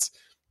experience,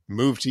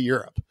 move to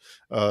Europe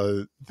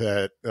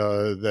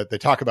that they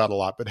talk about a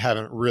lot, but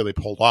haven't really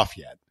pulled off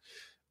yet.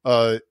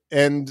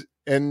 And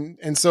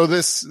so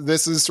this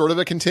is sort of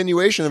a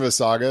continuation of a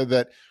saga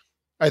that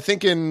I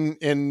think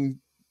in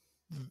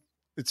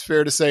it's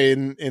fair to say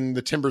in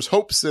the Timbers'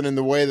 hopes and in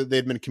the way that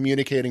they'd been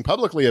communicating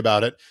publicly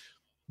about it,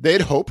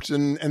 they'd hoped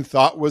and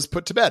thought was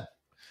put to bed.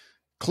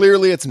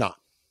 Clearly it's not.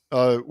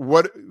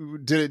 What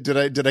did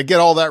I get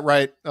all that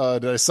right?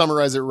 Did I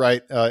summarize it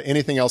right?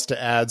 Anything else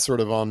to add sort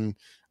of on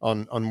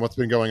what's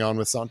been going on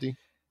with Santi?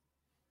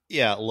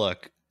 Yeah,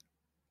 look,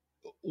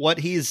 what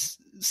he's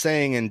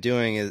saying and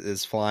doing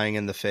is flying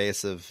in the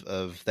face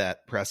of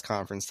that press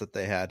conference that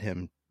they had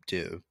him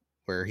do,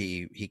 where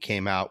he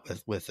came out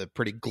with a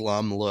pretty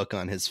glum look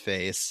on his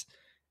face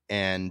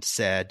and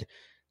said,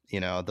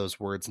 those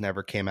words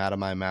never came out of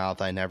my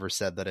mouth. I never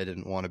said that I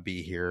didn't want to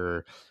be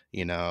here.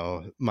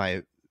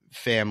 My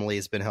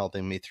family's been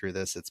helping me through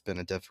this. It's been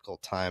a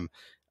difficult time.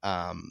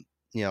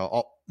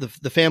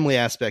 The family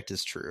aspect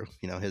is true.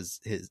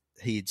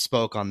 He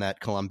spoke on that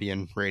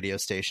Colombian radio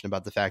station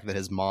about the fact that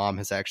his mom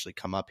has actually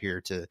come up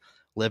here to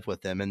live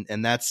with him.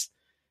 And that's,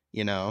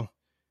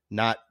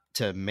 not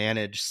to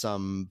manage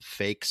some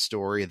fake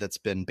story that's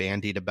been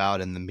bandied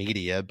about in the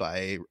media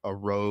by a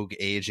rogue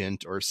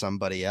agent or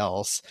somebody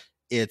else.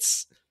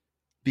 It's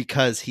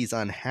because he's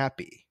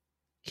unhappy.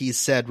 He's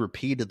said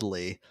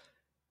repeatedly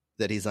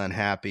that he's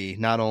unhappy,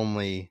 not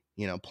only,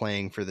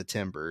 playing for the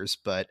Timbers,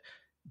 but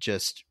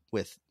just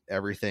with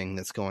everything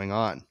that's going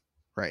on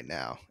right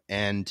now.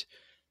 And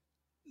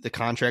the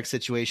contract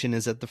situation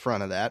is at the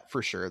front of that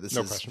for sure. This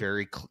is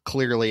very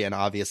clearly and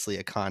obviously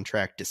a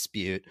contract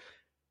dispute.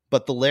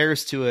 But the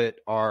layers to it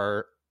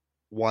are,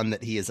 one,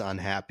 that he is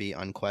unhappy,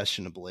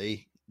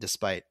 unquestionably,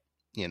 despite,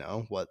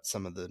 what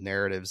some of the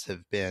narratives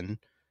have been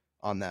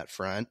on that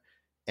front.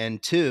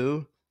 And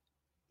two,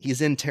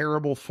 he's in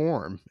terrible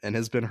form and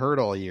has been hurt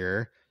all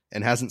year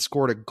and hasn't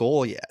scored a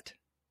goal yet.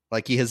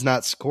 Like, he has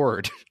not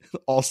scored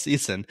all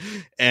season.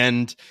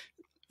 And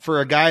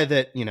for a guy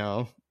that,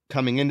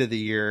 coming into the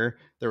year,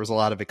 there was a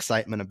lot of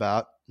excitement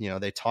about.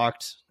 They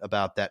talked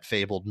about that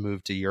fabled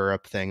move to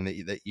Europe thing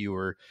that you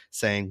were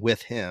saying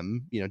with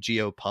him.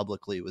 Gio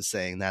publicly was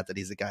saying that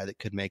he's a guy that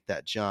could make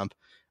that jump.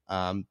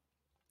 And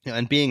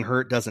being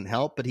hurt doesn't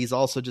help, but he's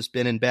also just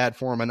been in bad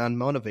form and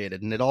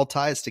unmotivated, and it all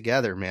ties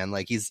together, man.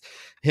 Like, his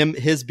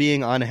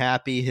being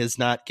unhappy, his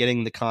not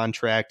getting the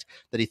contract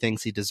that he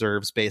thinks he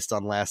deserves based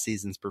on last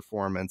season's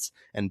performance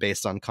and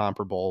based on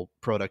comparable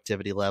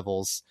productivity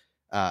levels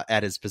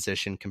at his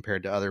position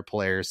compared to other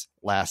players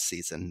last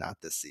season,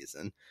 not this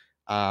season.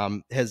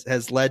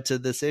 Has led to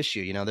this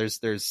issue. He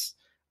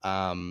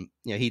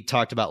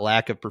talked about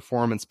lack of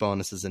performance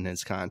bonuses in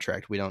his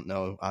contract. We don't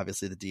know,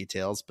 obviously, the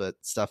details, but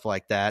stuff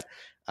like that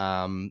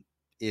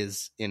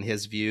is, in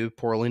his view,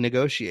 poorly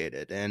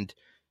negotiated. And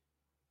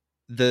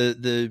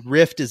the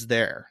rift is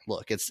there.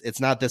 Look, it's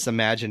not this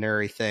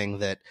imaginary thing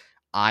that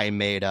I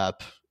made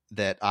up,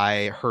 that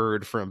I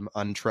heard from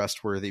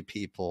untrustworthy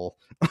people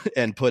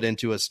and put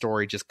into a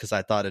story just because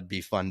I thought it'd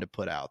be fun to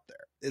put out there.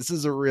 This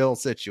is a real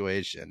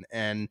situation.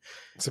 And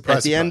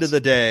at the end of the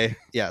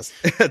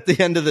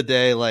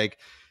day, like,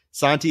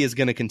 Santi is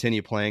going to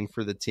continue playing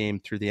for the team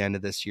through the end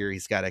of this year.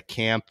 He's got a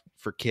camp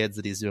for kids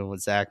that he's doing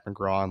with Zach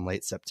McGraw in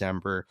late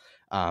September.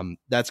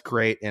 That's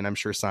great, and I'm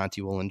sure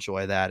Santi will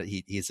enjoy that.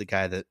 He's a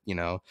guy that, you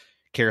know,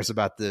 cares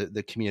about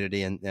the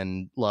community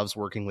and loves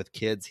working with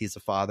kids. He's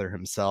a father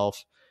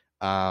himself.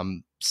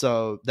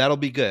 So that'll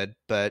be good,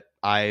 but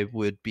I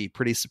would be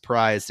pretty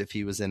surprised if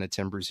he was in a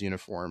Timbers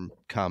uniform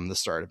come the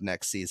start of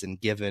next season,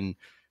 given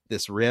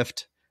this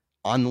rift,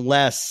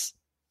 unless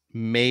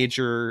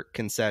major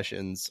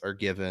concessions are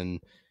given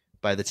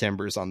by the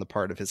Timbers on the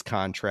part of his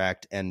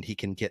contract and he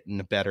can get in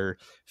a better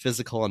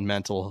physical and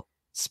mental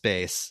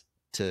space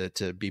to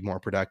be more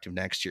productive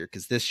next year.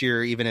 Because this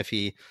year, even if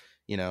he,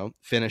 you know,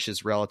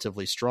 finishes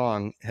relatively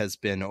strong, has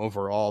been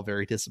overall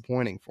very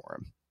disappointing for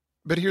him.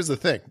 But here's the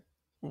thing.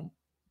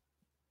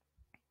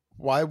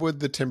 Why would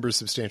the Timbers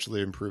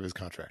substantially improve his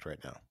contract right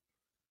now?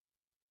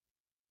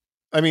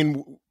 I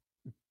mean,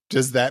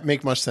 does that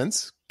make much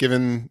sense?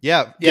 Given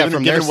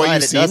from their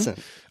side, it doesn't.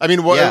 I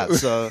mean, what? Yeah,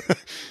 so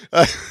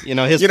you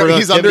know,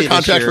 he's under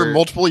contract for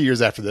multiple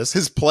years after this.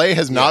 His play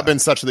has not been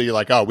such that you're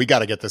like, oh, we got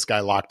to get this guy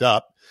locked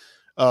up.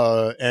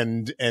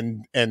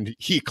 And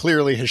he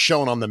clearly has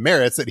shown on the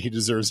merits that he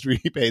deserves to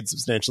be paid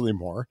substantially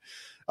more.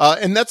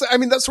 And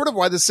that's sort of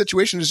why this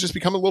situation has just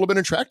become a little bit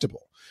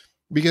intractable,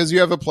 because you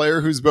have a player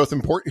who's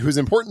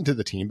important to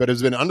the team, but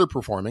has been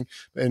underperforming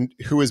and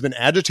who has been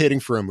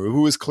agitating for a move,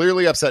 who is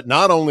clearly upset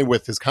not only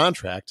with his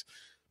contract,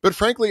 but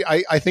frankly,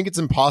 I think it's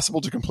impossible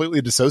to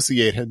completely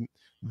dissociate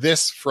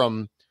this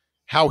from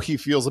how he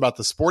feels about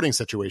the sporting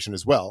situation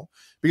as well.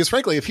 Because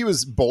frankly, if he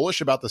was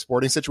bullish about the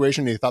sporting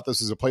situation and he thought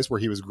this was a place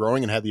where he was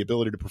growing and had the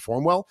ability to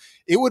perform well,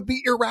 it would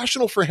be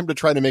irrational for him to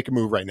try to make a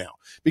move right now,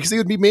 because he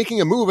would be making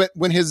a move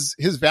when his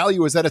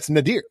value is at its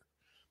nadir.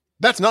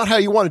 That's not how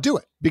you want to do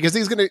it, because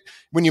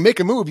when you make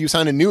a move, you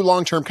sign a new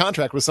long-term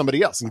contract with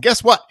somebody else. And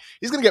guess what?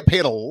 He's going to get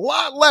paid a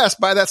lot less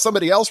by that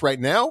somebody else right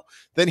now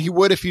than he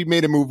would if he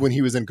made a move when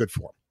he was in good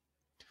form.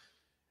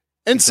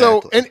 And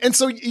exactly.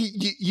 so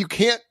you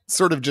can't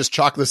sort of just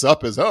chalk this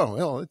up as, oh,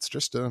 well, it's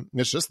just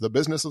the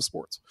business of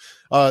sports.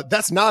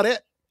 That's not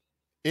it.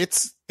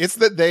 It's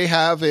that they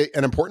have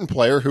an important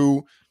player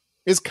who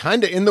is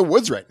kind of in the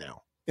woods right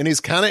now. And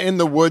he's kind of in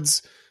the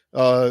woods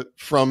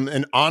from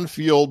an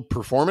on-field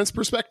performance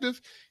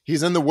perspective.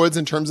 He's in the woods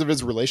in terms of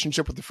his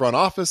relationship with the front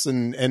office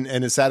and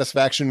his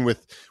satisfaction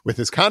with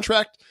his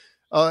contract.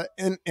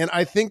 And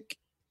I think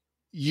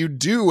you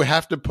do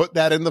have to put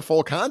that in the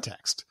full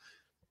context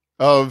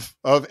of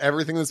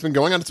everything that's been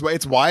going on.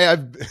 It's why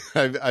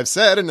I've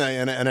said, and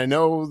I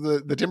know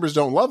the Timbers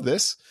don't love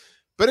this,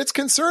 but it's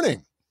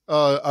concerning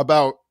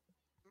about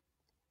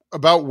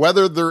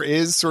whether there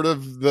is sort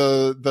of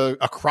the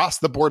across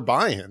the board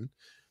buy-in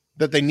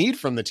that they need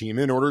from the team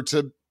in order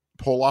to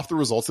pull off the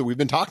results that we've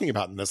been talking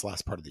about in this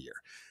last part of the year.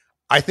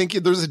 I think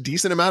there's a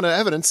decent amount of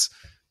evidence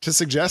to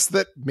suggest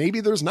that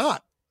maybe there's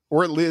not,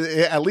 or at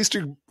least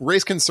to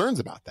raise concerns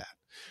about that.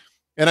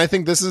 And I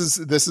think this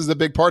is a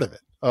big part of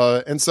it.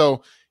 And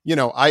so, you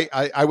know,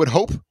 I would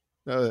hope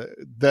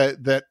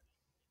that,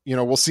 you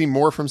know, we'll see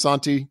more from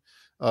Santi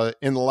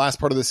in the last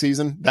part of the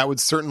season. That would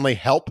certainly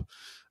help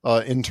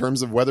in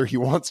terms of whether he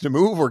wants to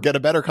move or get a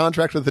better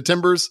contract with the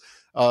Timbers.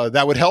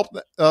 That would help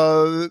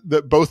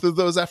both of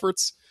those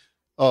efforts.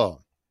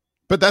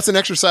 But that's an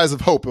exercise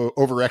of hope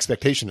over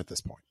expectation at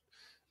this point,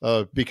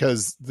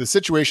 because the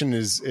situation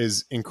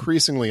is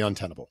increasingly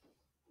untenable.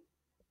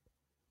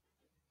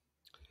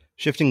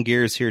 Shifting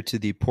gears here to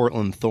the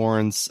Portland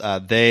Thorns.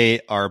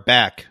 They are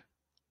back.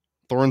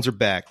 Thorns are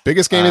back.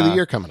 Biggest game of the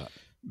year coming up.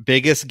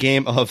 Biggest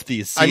game of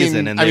the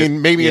season.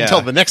 Maybe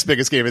until the next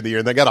biggest game of the year.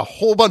 And they got a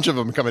whole bunch of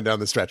them coming down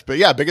the stretch. But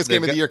yeah, biggest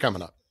game of the year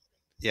coming up.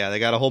 Yeah, they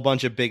got a whole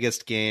bunch of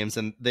biggest games,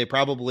 and they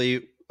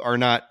probably are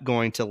not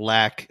going to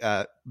lack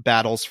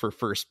battles for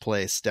first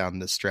place down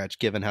the stretch,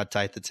 given how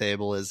tight the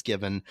table is,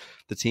 given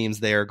the teams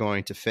they are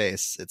going to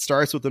face. It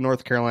starts with the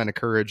North Carolina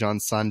Courage on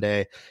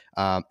Sunday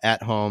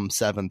at home,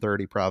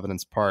 7:30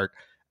 Providence Park.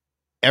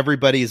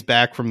 Everybody's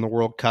back from the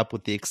World Cup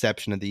with the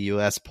exception of the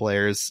U.S.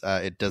 players.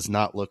 It does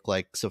not look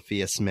like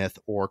Sophia Smith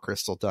or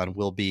Crystal Dunn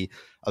will be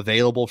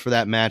available for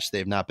that match.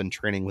 They've not been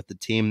training with the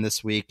team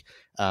this week.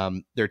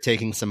 They're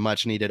taking some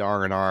much needed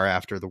R&R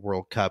after the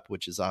World Cup,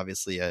 which is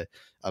obviously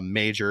a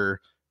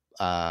major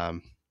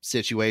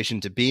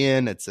situation to be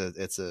in. It's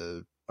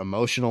a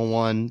emotional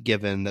one,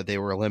 given that they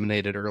were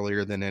eliminated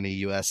earlier than any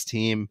U.S.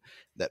 team,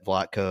 that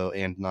Vlatko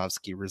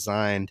Andonovski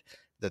resigned,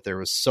 that there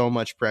was so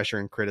much pressure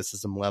and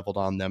criticism leveled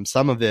on them.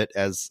 Some of it,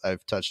 as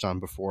I've touched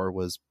on before,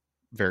 was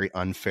very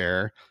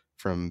unfair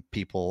from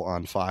people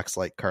on Fox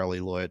like Carly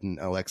Lloyd and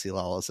Alexi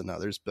Lawless and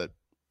others, but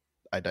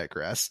I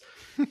digress.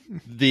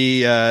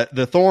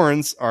 The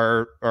Thorns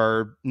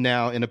are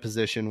now in a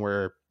position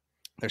where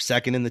they're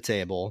second in the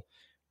table,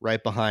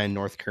 right behind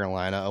North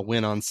Carolina. A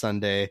win on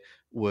Sunday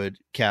would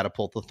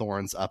catapult the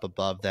Thorns up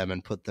above them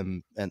and put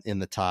them in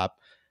the top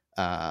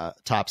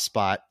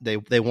spot.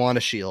 They want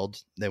a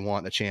shield, they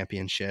want a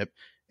championship,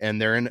 and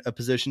they're in a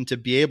position to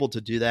be able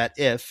to do that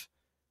if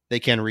they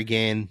can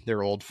regain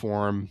their old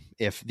form,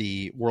 if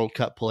the World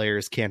Cup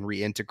players can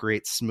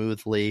reintegrate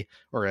smoothly,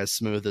 or as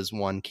smooth as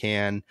one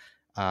can.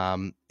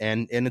 And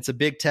it's a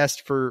big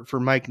test for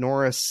Mike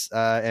Norris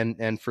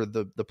and for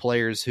the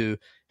players who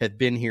have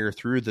been here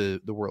through the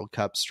World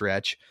Cup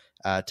stretch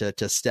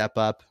to step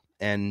up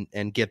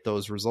and get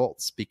those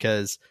results,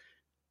 because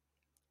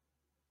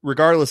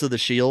regardless of the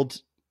Shield,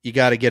 you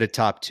got to get a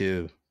top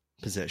 2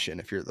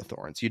 position if you're the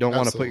Thorns. You don't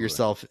want to put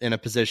yourself in a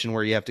position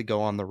where you have to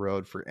go on the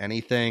road for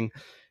anything.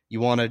 You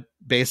want to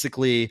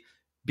basically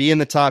be in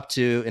the top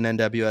 2 in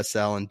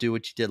NWSL and do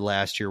what you did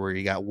last year, where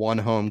you got one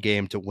home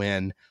game to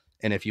win,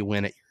 and if you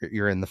win it,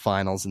 you're in the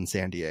finals in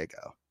San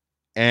Diego.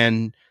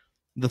 And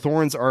the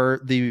Thorns are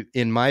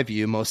in my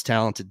view, most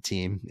talented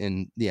team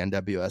in the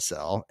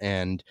NWSL,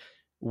 and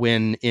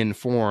when in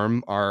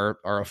form are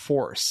a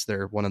force.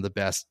 They're one of the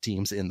best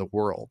teams in the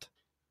world.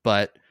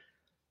 But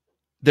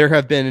there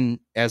have been,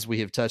 as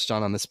we have touched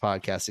on this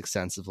podcast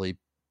extensively,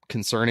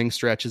 concerning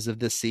stretches of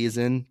this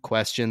season,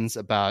 questions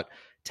about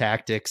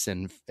tactics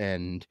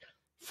and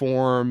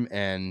form,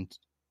 and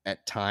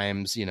at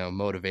times,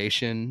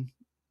 motivation,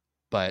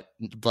 but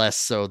less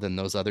so than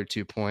those other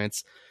 2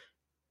 points.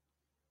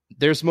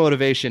 There's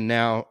motivation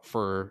now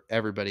for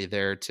everybody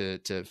there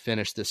to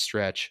finish this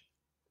stretch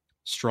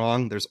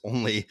strong. There's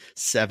only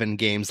 7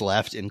 games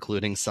left,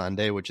 including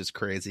Sunday, which is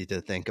crazy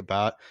to think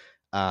about.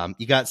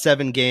 You got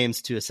 7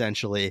 games to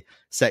essentially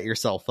set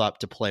yourself up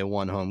to play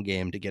one home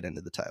game to get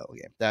into the title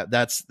game.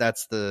 That's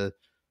the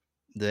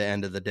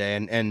end of the day.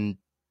 And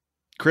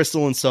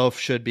Crystal and Soph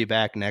should be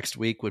back next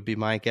week, would be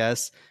my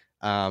guess.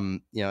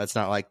 It's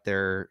not like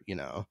they're,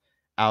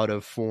 out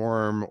of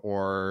form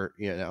or,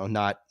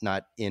 not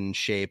in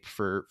shape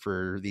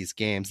for these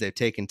games. They've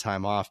taken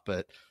time off,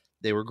 but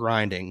they were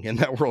grinding in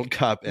that World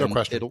Cup. And no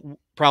question. It'll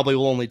probably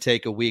will only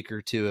take a week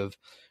or 2 of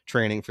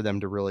training for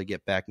them to really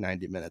get back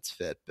 90 minutes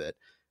fit. But,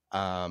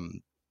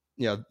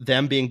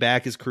 them being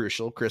back is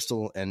crucial.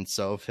 Crystal and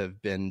Soph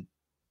have been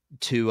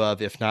 2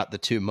 of, if not the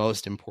 2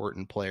 most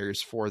important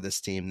players for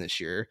this team this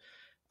year.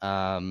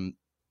 There's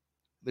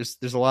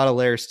a lot of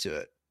layers to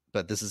it,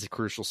 but this is a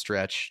crucial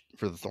stretch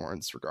for the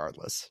Thorns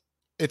regardless.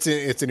 It's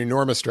an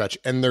enormous stretch,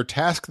 and their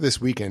task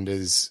this weekend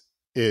is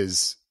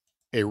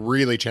a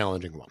really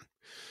challenging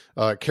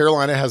one.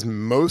 Carolina has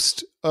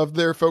most of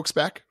their folks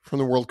back from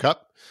the World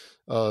Cup.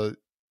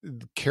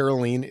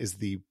 Caroline is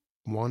the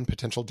one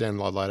potential Dan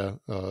Laudlita,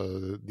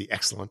 the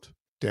excellent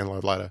Dan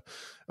Laudlita,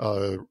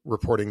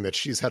 reporting that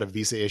she's had a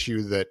visa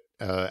issue that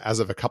as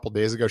of a couple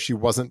days ago, she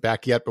wasn't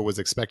back yet, but was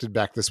expected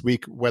back this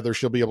week. Whether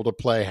she'll be able to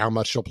play, how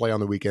much she'll play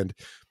on the weekend,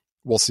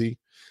 we'll see.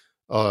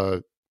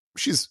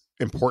 She's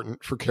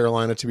important for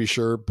Carolina to be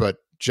sure, but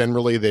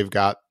generally they've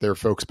got their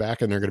folks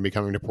back, and they're going to be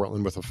coming to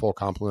Portland with a full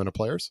complement of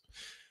players.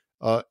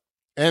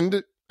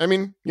 And I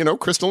mean,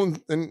 Crystal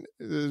and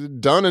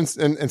Dunn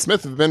and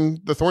Smith have been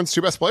the Thorns'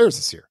 2 best players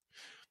this year.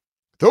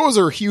 Those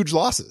are huge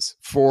losses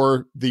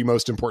for the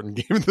most important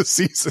game of the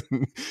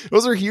season.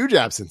 Those are huge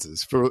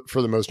absences for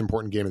the most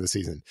important game of the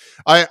season.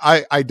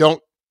 I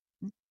don't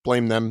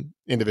blame them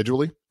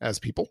individually as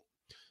people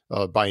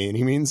by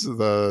any means.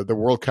 The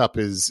World Cup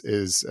is,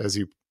 as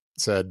you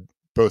said,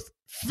 both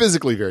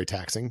physically very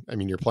taxing. I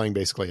mean, you're playing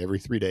basically every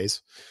 3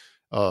 days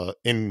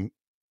in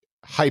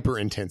hyper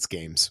intense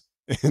games.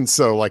 And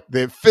so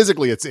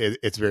physically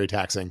it's very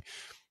taxing.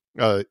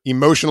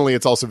 Emotionally,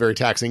 it's also very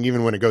taxing,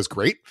 even when it goes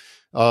great.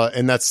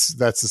 And that's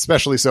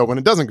especially so when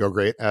it doesn't go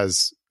great,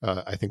 as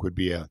I think would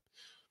be a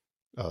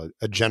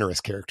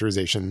generous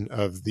characterization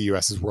of the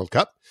US's World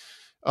Cup.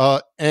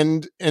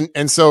 And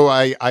so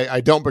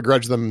I don't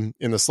begrudge them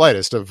in the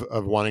slightest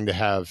of wanting to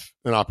have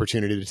an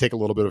opportunity to take a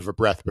little bit of a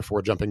breath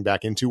before jumping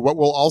back into what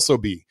will also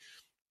be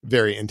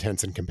very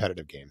intense and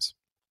competitive games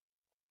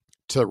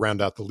to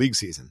round out the league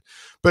season.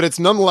 But it's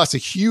nonetheless a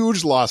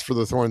huge loss for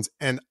the Thorns.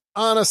 And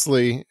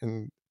honestly,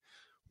 and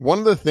one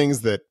of the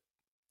things that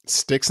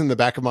sticks in the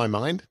back of my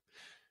mind,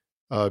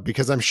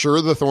 because I'm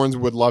sure the Thorns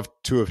would love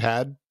to have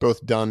had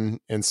both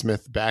Dunn and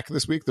Smith back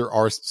this week. There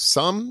are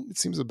some, it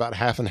seems about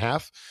half and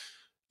half,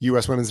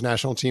 U.S. women's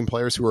national team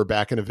players who are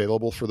back and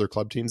available for their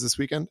club teams this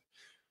weekend.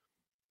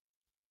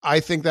 I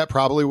think that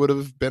probably would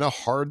have been a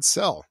hard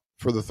sell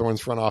for the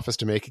Thorns front office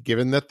to make,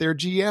 given that their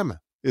GM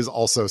is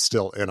also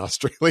still in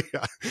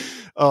Australia.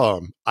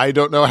 I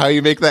don't know how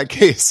you make that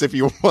case if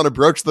you want to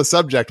broach the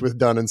subject with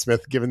Dunn and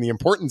Smith, given the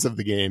importance of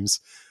the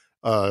games,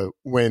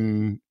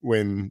 when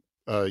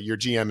your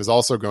GM is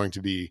also going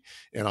to be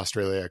in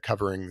Australia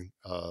covering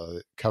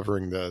the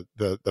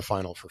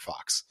final for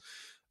Fox.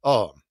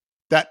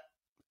 That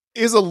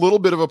is a little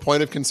bit of a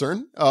point of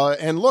concern.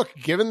 And look,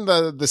 given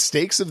the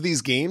stakes of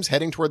these games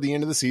heading toward the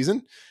end of the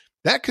season,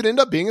 that could end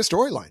up being a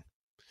storyline.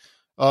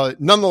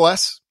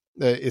 Nonetheless,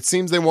 it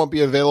seems they won't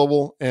be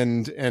available,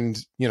 and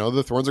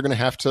the Thorns are going to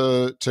have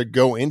to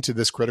go into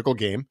this critical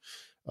game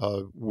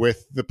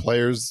with the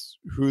players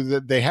who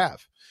they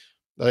have.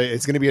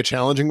 It's going to be a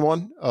challenging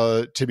one,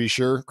 to be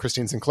sure.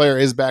 Christine Sinclair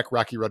is back.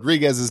 Rocky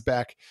Rodriguez is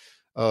back.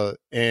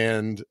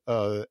 And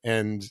they're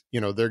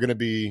going to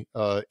be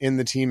in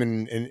the team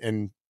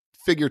and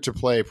figure to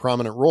play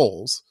prominent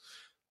roles.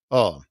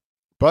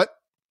 But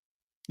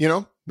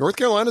North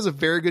Carolina is a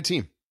very good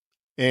team.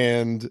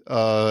 And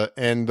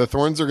the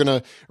Thorns are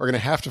gonna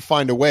have to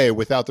find a way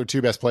without their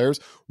two best players.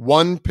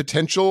 One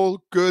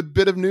potential good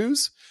bit of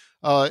news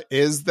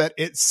is that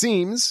it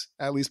seems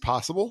at least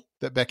possible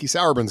that Becky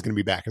Sauerbrun's going to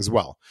be back as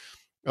well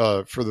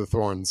for the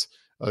Thorns.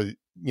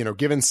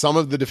 Given some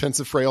of the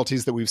defensive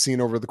frailties that we've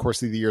seen over the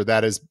course of the year,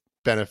 that is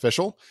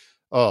beneficial.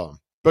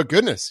 But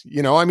goodness,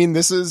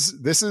 this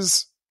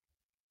is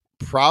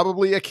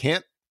probably a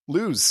can't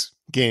lose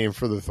game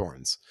for the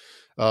Thorns.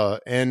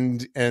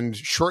 And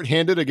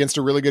shorthanded against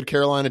a really good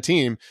Carolina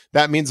team,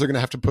 that means they're going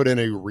to have to put in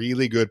a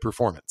really good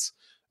performance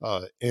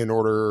in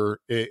order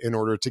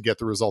to get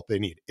the result they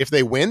need. If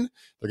they win,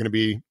 they're going to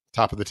be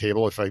top of the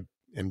table. If I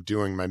am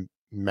doing my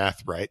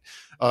math right,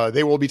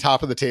 they will be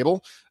top of the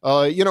table.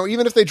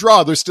 Even if they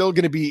draw, they're still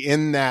going to be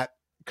in that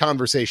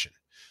conversation.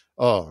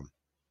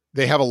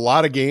 They have a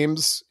lot of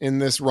games in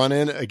this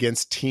run-in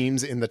against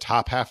teams in the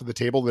top half of the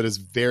table that is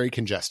very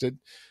congested.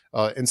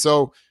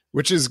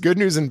 Which is good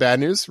news and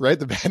bad news, right?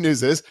 The bad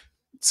news is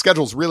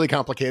schedule's really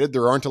complicated.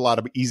 There aren't a lot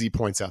of easy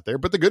points out there,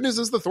 but the good news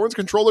is the Thorns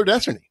control their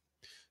destiny.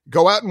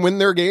 Go out and win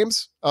their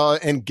games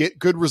and get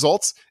good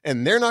results,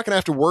 and they're not going to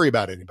have to worry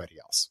about anybody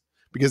else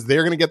because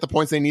they're going to get the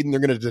points they need, and they're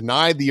going to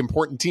deny the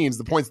important teams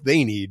the points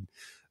they need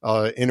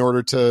in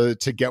order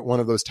to get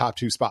one of those top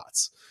two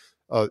spots.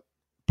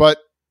 But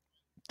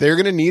they're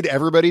going to need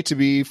everybody to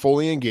be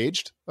fully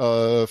engaged,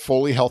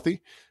 fully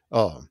healthy,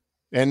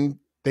 and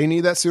they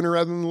need that sooner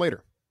rather than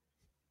later.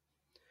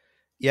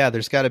 Yeah,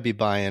 there's got to be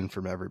buy-in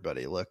from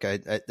everybody. Look,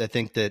 I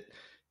think that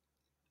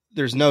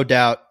there's no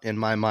doubt in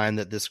my mind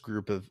that this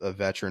group of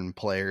veteran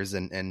players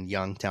and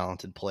young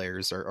talented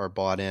players are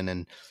bought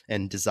in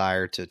and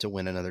desire to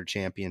win another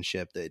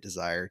championship. They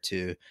desire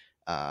to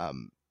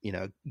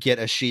get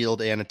a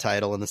shield and a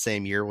title in the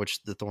same year,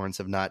 which the Thorns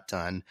have not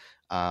done.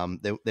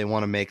 They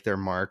want to make their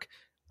mark.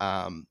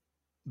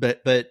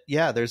 But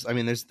yeah,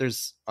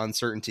 there's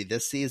uncertainty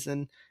this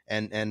season,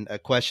 and a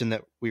question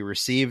that we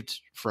received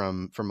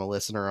from a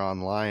listener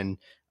online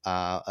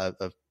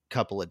a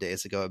couple of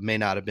days ago. It may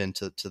not have been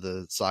to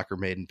the Soccer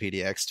Maiden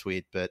PDX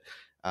tweet, but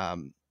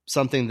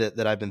something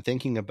that I've been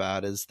thinking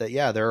about is that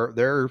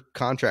there are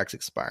contracts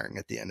expiring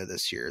at the end of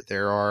this year.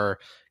 There are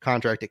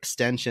contract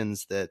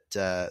extensions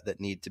that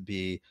need to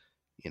be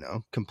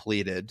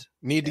completed.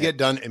 Need to get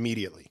done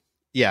immediately.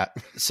 Yeah,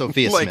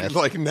 Sophia Smith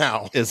like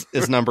now is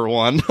number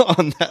one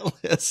on that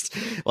list.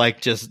 Like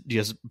just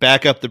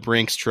back up the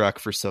Brinks truck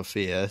for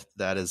Sophia.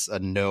 That is a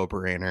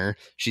no-brainer.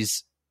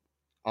 She's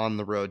on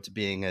the road to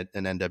being an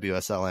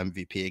NWSL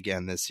MVP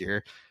again this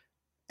year.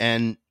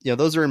 And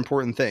those are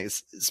important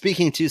things.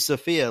 Speaking to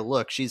Sophia,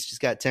 look, she's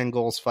got 10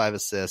 goals, 5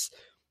 assists.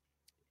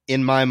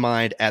 In my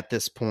mind at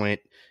this point,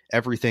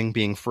 everything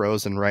being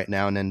frozen right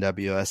now in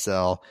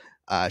NWSL,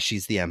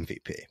 she's the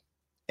MVP.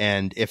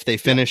 And if they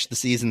finish the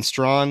season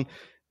strong,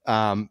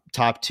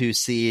 top 2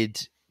 seed,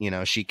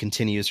 she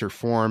continues her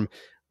form.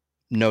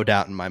 No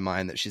doubt in my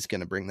mind that she's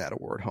going to bring that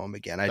award home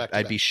again.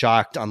 I'd be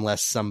shocked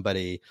unless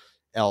somebody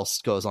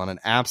else goes on an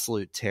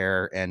absolute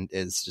tear and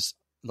is just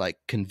like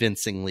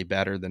convincingly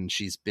better than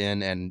she's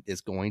been and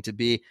is going to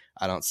be.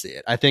 I don't see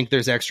it. I think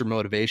there's extra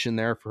motivation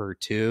there for her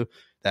too.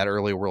 That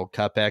early World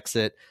Cup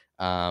exit.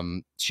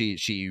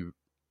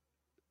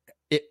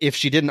 If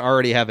she didn't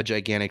already have a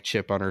gigantic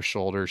chip on her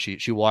shoulder,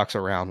 she walks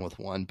around with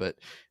one, but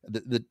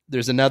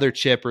there's another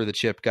chip, or the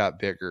chip got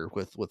bigger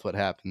with what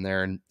happened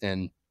there.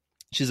 And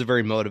she's a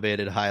very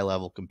motivated, high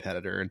level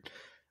competitor.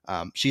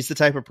 And she's the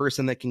type of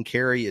person that can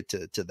carry you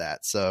to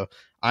that. So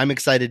I'm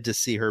excited to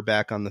see her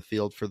back on the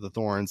field for the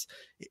Thorns.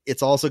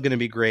 It's also going to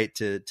be great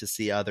to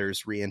see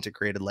others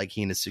reintegrated like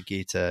Hina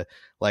Sugita,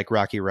 like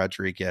Rocky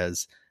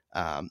Rodriguez,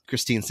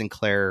 Christine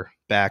Sinclair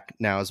back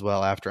now as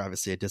well, after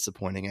obviously a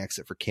disappointing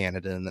exit for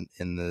Canada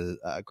in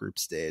the group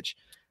stage.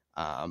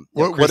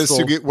 What is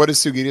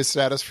Sugita's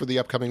status for the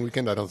upcoming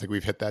weekend? I don't think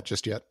we've hit that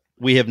just yet.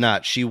 We have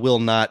not. She will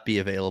not be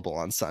available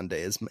on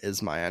Sunday,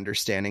 is my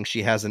understanding.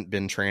 She hasn't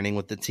been training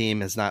with the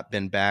team, has not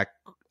been back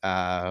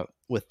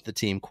with the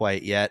team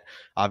quite yet.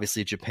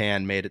 Obviously,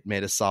 Japan made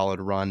a solid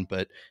run,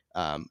 but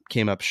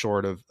came up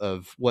short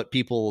of what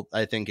people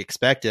I think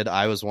expected.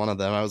 I was one of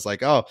them. I was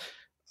like,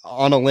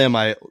 on a limb,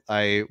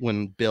 I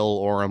when Bill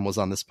Oram was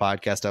on this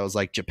podcast, I was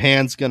like,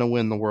 Japan's going to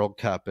win the World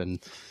Cup.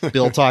 And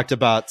Bill talked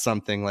about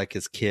something like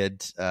his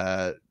kid,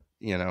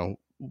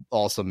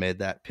 also made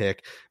that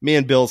pick. Me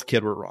and Bill's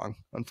kid were wrong,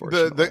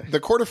 unfortunately. The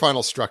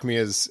quarterfinal struck me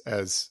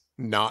as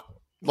not,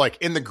 like,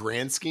 in the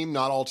grand scheme,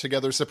 not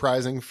altogether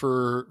surprising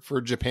for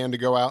Japan to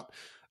go out.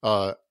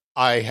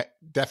 I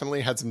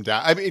definitely had some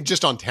doubt. I mean,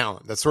 just on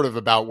talent, that's sort of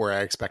about where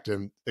I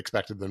expected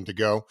them to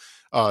go.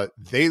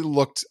 They've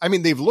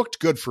looked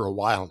good for a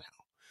while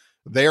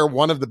now. They are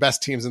one of the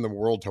best teams in the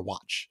world to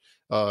watch.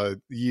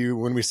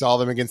 When we saw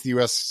them against the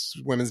U.S.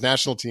 women's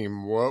national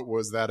team, what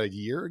was that, a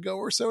year ago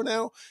or so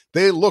now?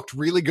 They looked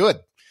really good.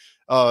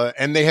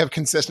 And they have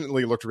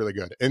consistently looked really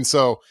good. And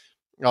so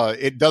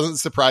it doesn't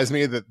surprise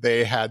me that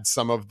they had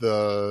some of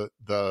the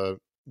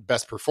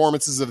best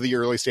performances of the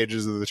early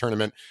stages of the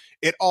tournament.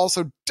 It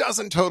also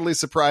doesn't totally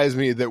surprise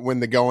me that when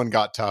the going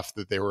got tough,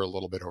 that they were a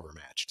little bit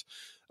overmatched.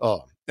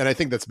 And I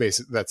think that's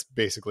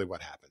basically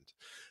what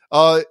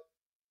happened.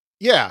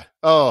 Yeah.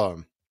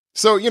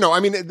 So, I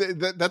mean,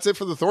 that's it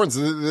for the Thorns.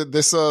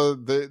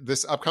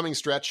 This upcoming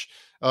stretch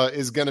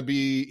is going to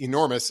be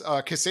enormous.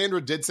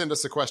 Cassandra did send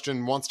us a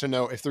question, wants to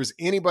know if there's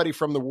anybody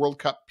from the World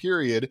Cup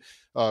period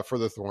for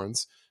the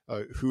Thorns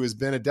who has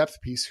been a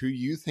depth piece who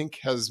you think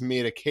has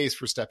made a case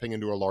for stepping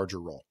into a larger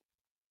role.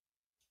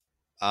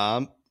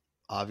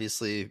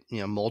 Obviously,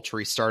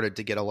 Moultrie started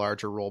to get a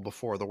larger role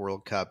before the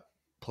World Cup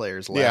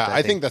players left. Yeah,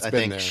 I think that's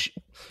been there.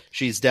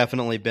 She's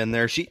definitely been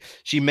there. She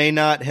may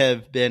not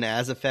have been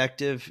as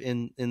effective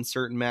in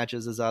certain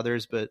matches as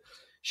others, but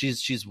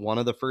she's one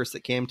of the first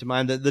that came to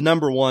mind. The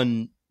number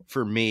one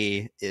for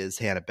me is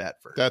Hannah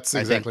Betford. That's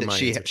exactly my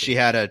answer. She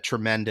had a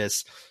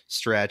tremendous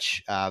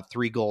stretch,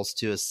 3 goals,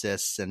 2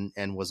 assists,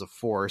 and was a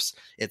force.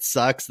 It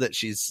sucks that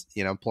she's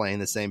playing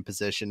the same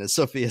position as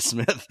Sophia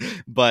Smith,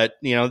 but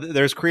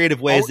there's creative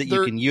ways that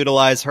you can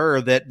utilize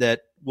her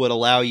that would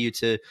allow you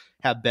to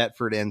have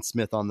Betford and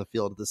Smith on the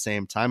field at the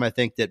same time. I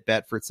think that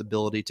Betford's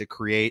ability to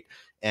create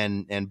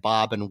and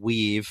bob and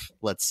weave,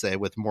 let's say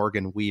with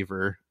Morgan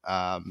Weaver,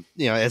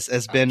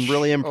 has been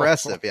really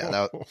impressive.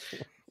 Yeah,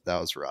 that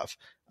was rough.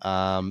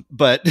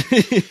 But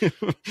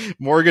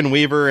Morgan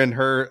Weaver and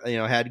her,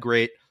 had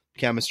great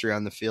chemistry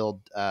on the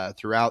field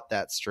throughout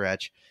that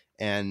stretch.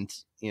 And,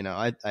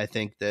 I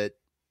think that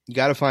you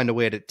got to find a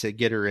way to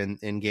get her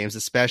in games,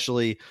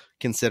 especially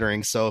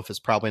considering Soph is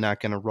probably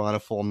not going to run a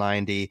full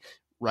 90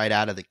 right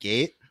out of the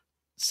gate.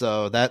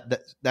 So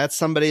that's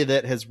somebody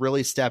that has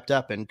really stepped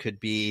up and could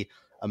be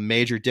a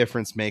major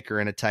difference maker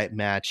in a tight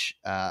match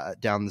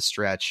down the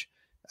stretch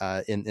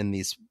in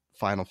these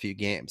final few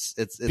games.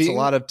 It's a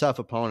lot of tough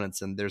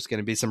opponents, and there's going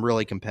to be some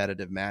really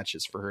competitive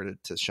matches for her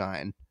to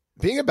shine.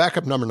 Being a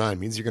backup number 9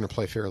 means you're going to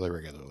play fairly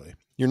regularly.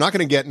 You're not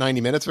going to get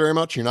 90 minutes very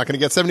much. You're not going to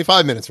get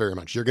 75 minutes very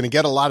much. You're going to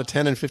get a lot of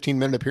 10 and 15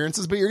 minute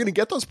appearances, but you're going to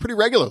get those pretty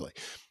regularly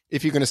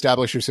if you can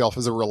establish yourself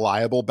as a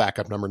reliable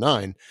backup number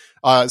 9.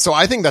 So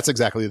I think that's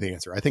exactly the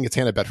answer. I think it's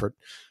Hannah Betford,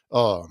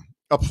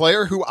 a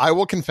player who I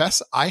will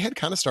confess I had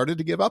kind of started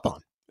to give up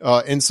on.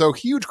 And so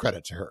huge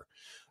credit to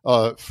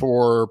her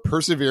for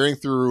persevering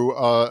through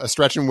a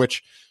stretch in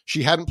which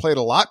she hadn't played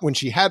a lot. When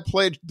she had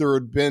played, there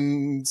had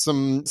been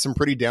some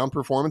pretty down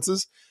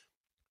performances.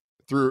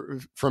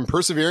 From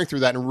persevering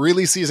through that and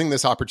really seizing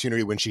this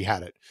opportunity when she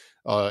had it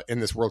in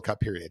this World Cup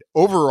period.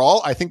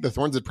 Overall, I think the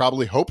Thorns had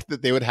probably hoped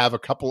that they would have a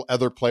couple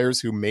other players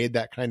who made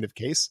that kind of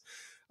case.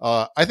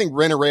 I think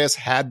Reina Reyes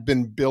had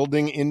been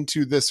building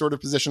into this sort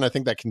of position. I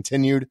think that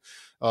continued.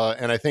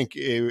 And I think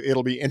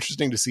it'll be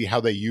interesting to see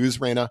how they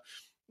use Reina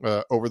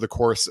over the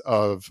course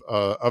of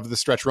the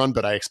stretch run,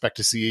 but I expect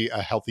to see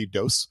a healthy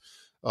dose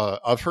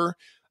of her.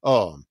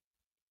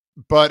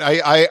 But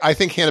I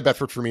think Hannah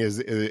Betford for me is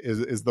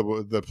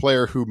the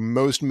player who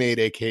most made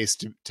a case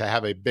to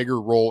have a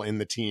bigger role in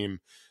the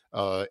team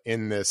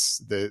in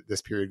this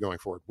period going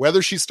forward.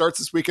 Whether she starts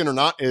this weekend or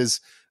not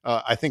is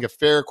I think a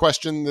fair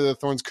question. The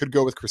Thorns could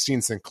go with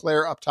Christine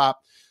Sinclair up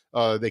top.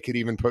 They could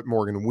even put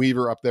Morgan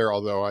Weaver up there,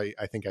 although I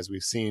think as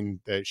we've seen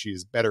that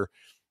she's better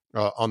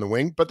on the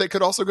wing, but they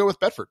could also go with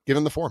Betford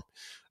given the form.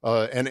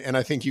 And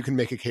I think you can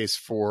make a case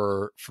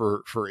for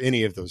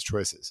any of those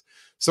choices.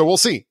 So we'll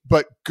see,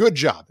 but good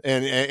job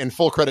and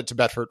full credit to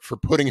Betford for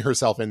putting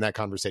herself in that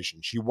conversation.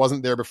 She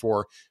wasn't there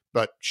before,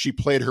 but she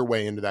played her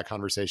way into that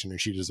conversation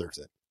and she deserves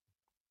it.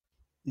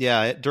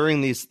 Yeah.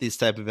 During these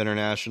type of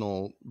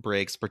international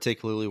breaks,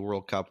 particularly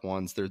World Cup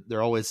ones,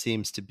 there always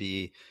seems to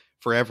be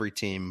for every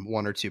team,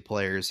 1 or 2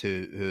 players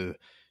who,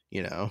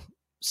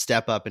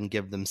 step up and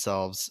give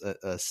themselves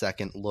a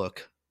second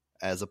look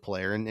as a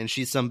player. And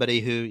she's somebody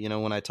who,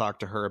 when I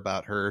talked to her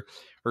about her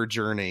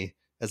journey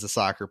as a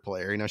soccer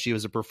player, she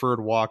was a preferred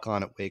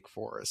walk-on at Wake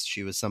Forest.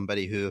 She was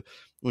somebody who,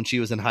 when she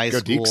was in high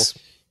school, Deeks.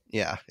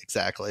 Yeah,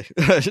 exactly.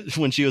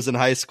 When she was in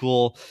high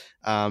school,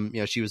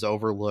 she was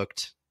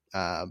overlooked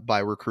by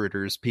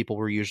recruiters. People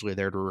were usually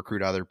there to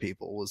recruit other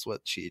people was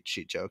what she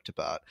joked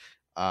about.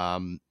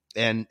 And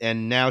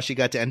now she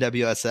got to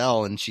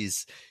NWSL and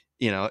she's,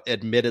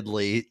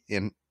 admittedly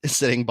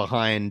sitting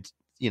behind,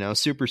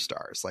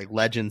 superstars, like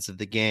legends of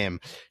the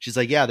game. She's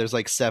like, yeah, there's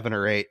like 7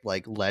 or 8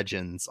 like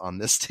legends on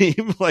this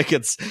team. Like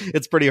it's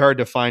pretty hard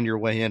to find your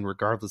way in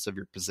regardless of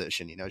your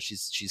position.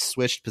 She's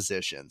switched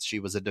positions. She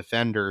was a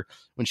defender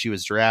when she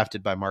was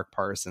drafted by Mark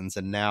Parsons.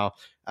 And now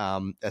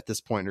at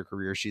this point in her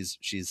career,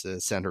 she's a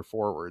center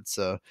forward.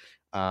 So,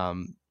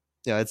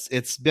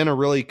 it's been a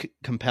really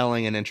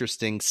compelling and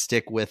interesting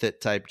stick with it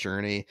type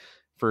journey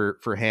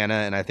for Hannah.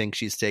 And I think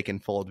she's taken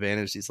full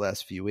advantage these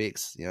last few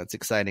weeks. It's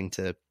exciting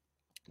to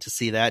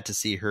see that, to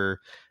see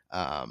her,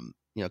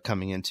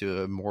 coming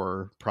into a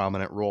more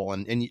prominent role.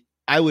 And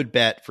I would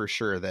bet for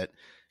sure that,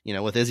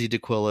 with Izzy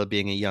D'Aquila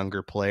being a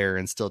younger player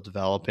and still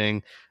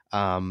developing,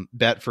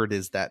 Betford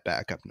is that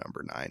backup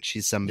number 9.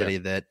 She's somebody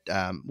that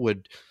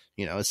would,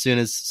 as soon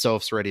as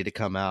Soph's ready to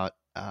come out,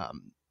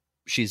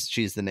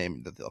 she's the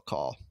name that they'll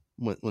call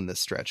when this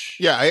stretch.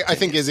 Yeah, I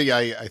think Izzy.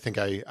 I think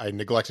I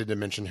neglected to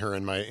mention her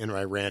in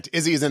my rant.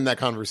 Izzy is in that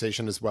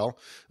conversation as well,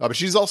 but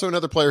she's also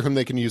another player whom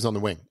they can use on the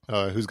wing,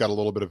 who's got a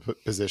little bit of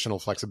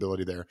positional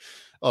flexibility there.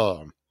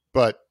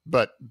 But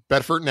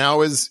Bedford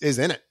now is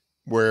in it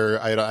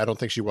where I don't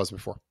think she was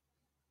before.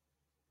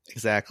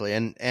 Exactly,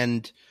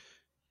 and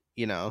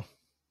you know,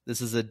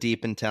 this is a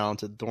deep and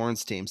talented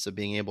Thorns team, so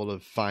being able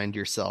to find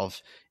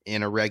yourself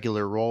in a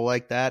regular role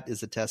like that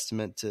is a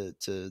testament to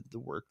the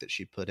work that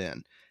she put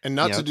in. And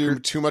not to do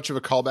too much of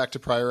a callback to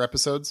prior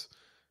episodes,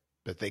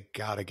 but they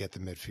got to get the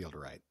midfield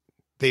right.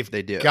 They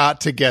do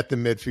got to get the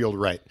midfield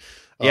right.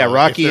 Yeah,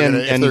 Rocky and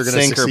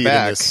Sink are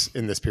back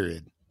in this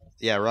period.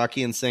 Yeah,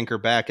 Rocky and Sink are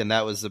back, and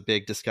that was a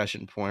big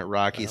discussion point.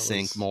 Rocky,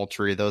 Sink,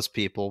 Moultrie, those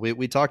people.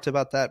 We talked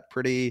about that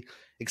pretty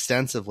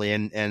extensively,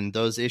 and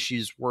those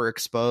issues were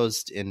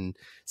exposed in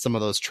some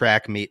of those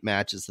track meet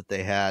matches that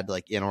they had,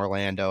 like in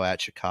Orlando,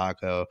 at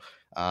Chicago.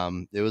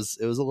 It was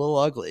a little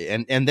ugly,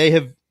 and they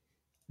have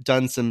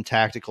done some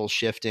tactical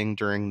shifting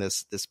during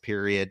this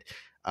period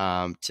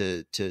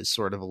to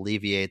sort of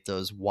alleviate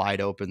those wide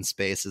open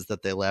spaces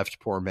that they left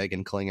poor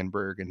Megan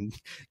Klingenberg and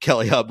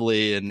Kelly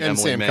Hubley and Emily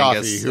Sam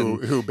Mangus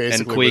Coffey, who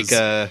basically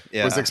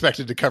was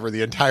expected to cover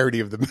the entirety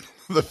of the middle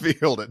of the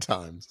field at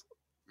times.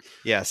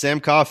 Yeah, Sam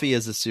Coffey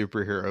is a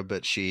superhero,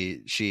 but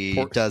she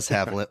does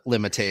have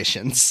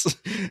limitations,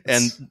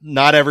 and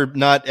not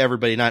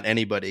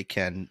anybody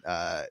can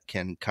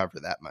cover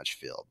that much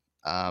field.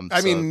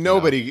 I mean,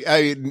 nobody.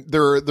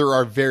 There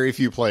are very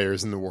few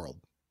players in the world,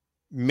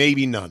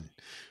 maybe none,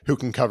 who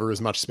can cover as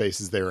much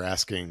space as they were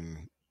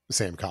asking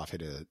Sam Coffey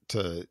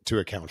to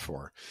account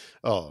for.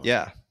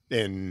 Yeah,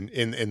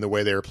 in the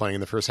way they were playing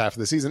in the first half of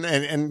the season,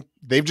 and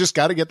they've just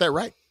got to get that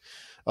right.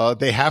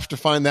 They have to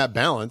find that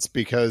balance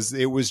because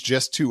it was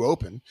just too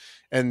open.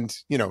 And,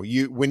 you know,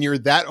 when you're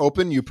that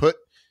open, you put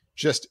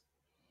just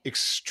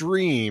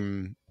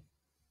extreme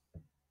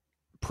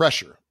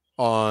pressure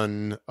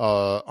on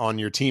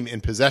your team in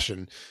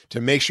possession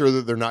to make sure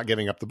that they're not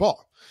giving up the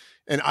ball.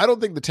 And I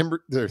don't think the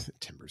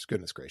Timbers,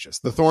 goodness gracious,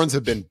 the Thorns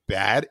have been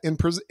bad in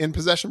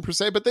possession per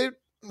se, but they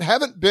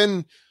haven't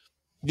been,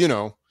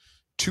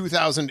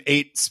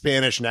 2008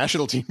 Spanish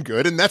national team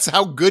good. And that's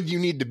how good you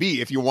need to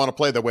be if you want to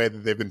play the way that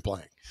they've been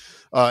playing.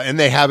 And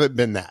they haven't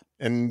been that.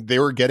 And they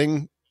were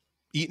getting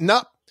eaten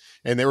up,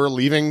 and they were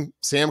leaving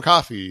Sam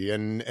Coffey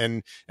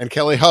and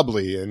Kelly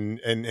Hubley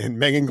and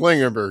Megan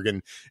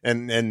Klingenberg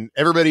and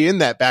everybody in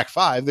that back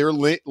five. They were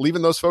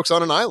leaving those folks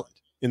on an island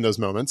in those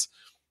moments,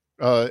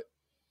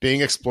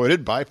 being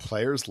exploited by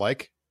players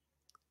like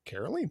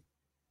Caroline,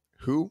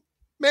 who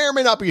may or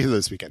may not be here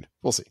this weekend.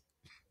 We'll see.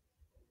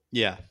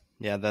 Yeah.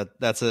 Yeah,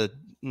 that's a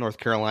North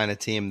Carolina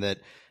team that,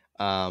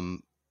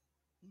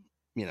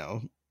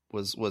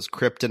 was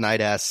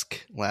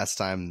kryptonite-esque last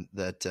time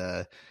that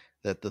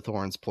the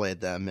Thorns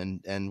played them,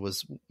 and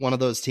was one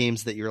of those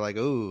teams that you're like,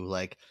 ooh,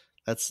 like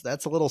that's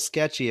a little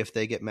sketchy if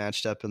they get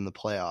matched up in the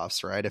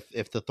playoffs, right?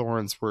 If the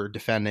Thorns were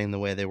defending the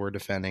way they were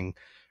defending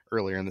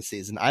earlier in the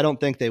season, I don't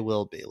think they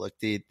will be. Look,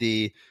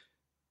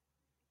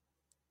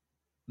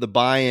 the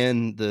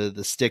buy-in,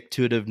 the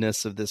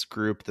stick-to-itiveness of this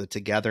group, the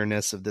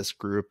togetherness of this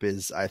group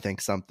is, I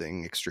think,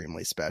 something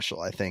extremely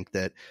special. I think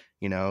that,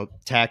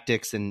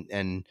 tactics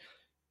and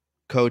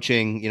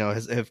coaching,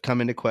 have come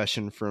into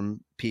question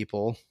from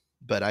people,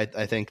 but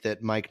I think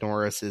that Mike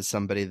Norris is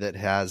somebody that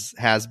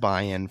has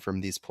buy-in from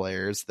these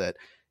players that,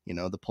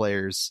 the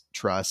players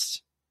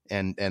trust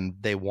and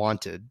they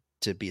wanted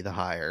to be the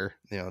hire.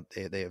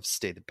 They have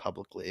stated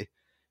publicly,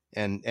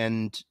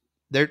 and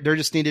there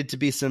just needed to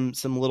be some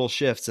little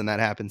shifts, and that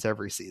happens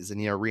every season.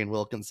 Rian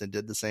Wilkinson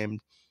did the same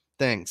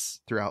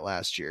things throughout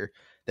last year.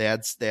 They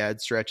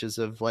had stretches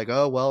of like,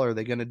 oh, well, are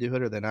they going to do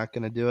it? Or are they not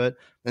going to do it?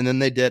 And then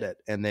they did it,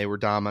 and they were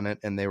dominant,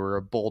 and they were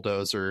a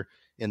bulldozer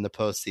in the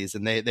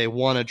postseason. They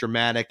won a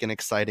dramatic and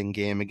exciting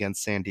game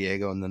against San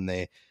Diego, and then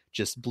they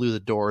just blew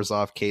the doors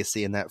off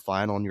KC in that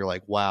final. And you're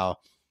like, wow,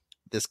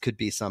 this could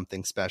be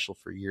something special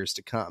for years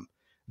to come.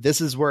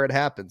 This is where it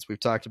happens. We've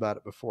talked about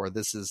it before.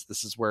 This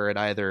is where it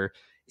either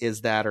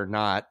is that or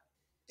not.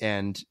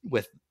 And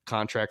with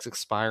contracts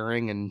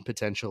expiring and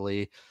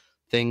potentially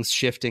things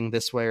shifting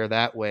this way or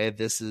that way,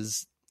 this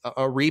is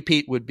a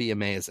repeat would be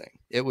amazing.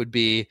 It would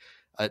be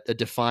a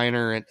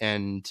definer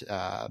and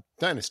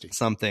dynasty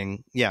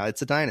something. Yeah,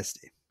 it's a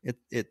dynasty.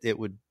 It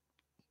would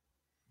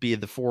be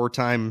the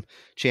 4-time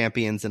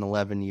champions in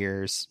 11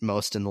 years,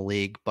 most in the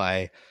league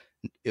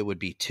it would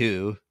be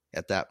 2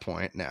 at that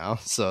point now.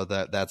 So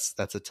that's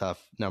a tough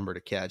number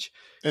to catch.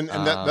 And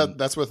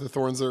that's what the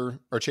Thorns are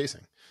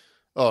chasing.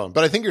 But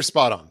I think you're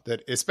spot on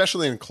that,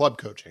 especially in club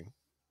coaching,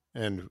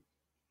 and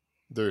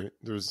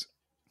there's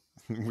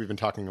we've been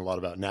talking a lot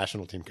about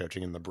national team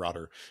coaching in the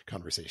broader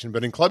conversation,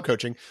 but in club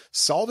coaching,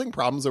 solving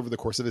problems over the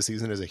course of a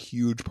season is a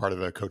huge part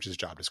of a coach's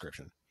job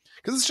description,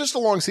 because it's just a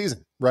long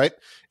season, right?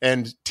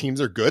 And teams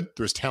are good.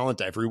 There's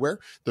talent everywhere.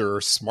 There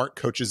are smart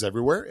coaches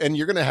everywhere, and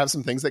you're going to have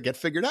some things that get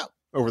figured out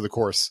over the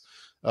course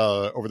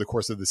of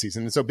the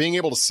season. And so being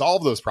able to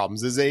solve those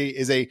problems is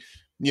a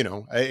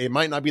it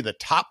might not be the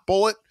top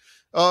bullet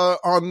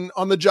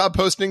on the job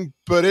posting,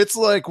 but it's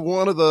like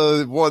one of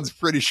the ones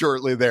pretty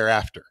shortly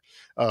thereafter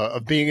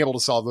of being able to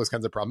solve those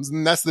kinds of problems.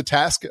 And that's the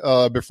task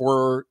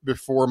before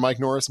Mike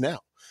Norris now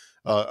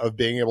of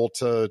being able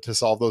to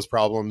solve those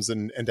problems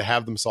and to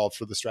have them solved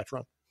for the stretch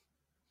run.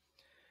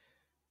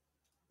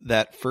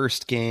 That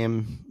first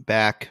game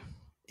back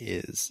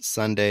is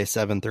Sunday,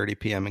 7:30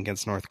 p.m.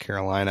 against North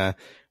Carolina.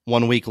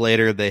 1 week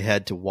later, they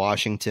head to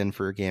Washington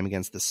for a game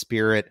against the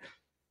Spirit.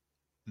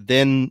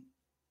 Then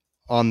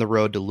on the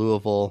road to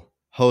Louisville,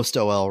 host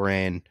OL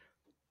Reign,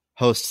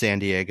 host San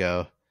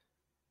Diego,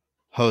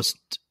 host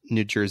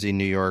New Jersey,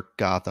 New York,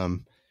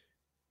 Gotham,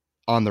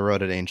 on the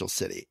road at Angel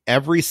City.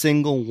 Every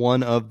single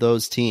one of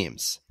those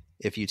teams,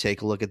 if you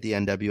take a look at the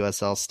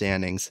NWSL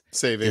standings,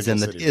 Save is Angel in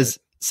the City, is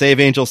Save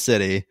Angel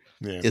City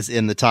Yeah. is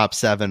in the top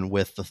 7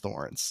 with the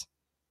Thorns.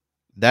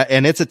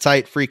 And it's a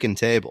tight freaking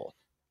table.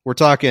 We're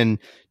talking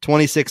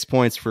 26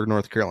 points for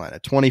North Carolina,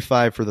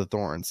 25 for the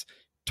Thorns,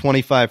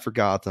 25 for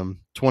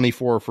Gotham,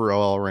 24 for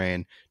OL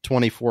Reign,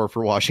 24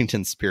 for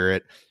Washington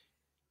Spirit,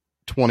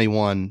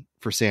 21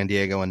 for San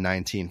Diego, and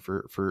 19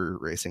 for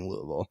Racing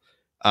Louisville.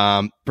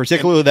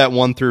 Particularly that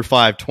 1 through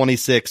 5,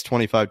 26,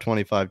 25,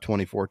 25,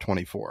 24,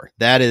 24.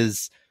 That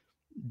is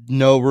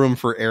no room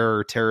for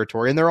error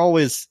territory. And there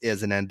always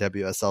is an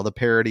NWSL. The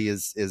parity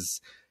is,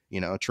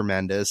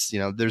 tremendous.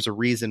 There's a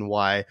reason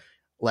why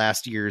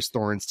last year's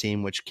Thorns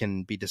team, which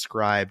can be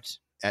described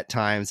at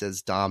times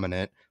as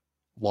dominant,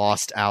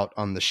 lost out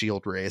on the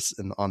Shield race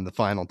and on the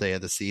final day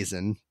of the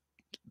season.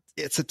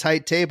 It's a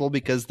tight table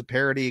because the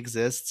parity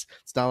exists.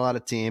 It's not a lot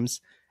of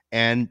teams,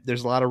 and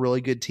there's a lot of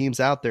really good teams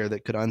out there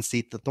that could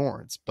unseat the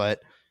Thorns.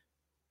 But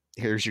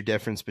here's your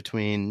difference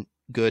between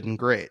good and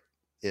great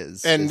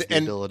is the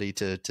ability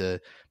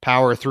to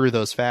power through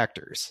those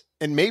factors.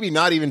 And maybe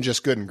not even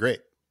just good and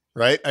great,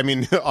 right? I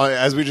mean,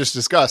 as we just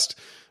discussed,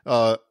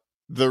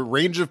 the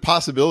range of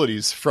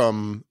possibilities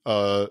from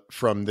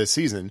this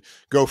season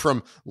go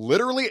from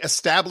literally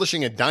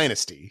establishing a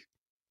dynasty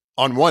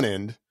on one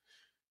end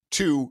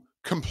to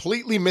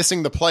completely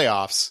missing the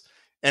playoffs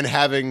and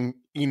having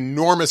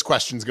enormous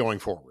questions going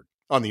forward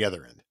on the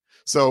other end.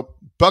 So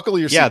buckle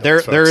your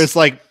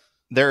seatbelts,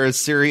 there is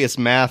serious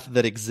math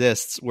that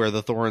exists where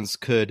the Thorns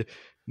could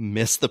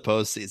miss the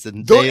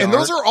postseason.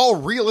 Those are all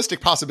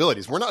realistic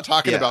possibilities. We're not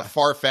talking about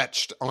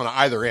far-fetched on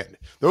either end.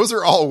 Those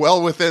are all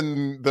well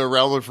within the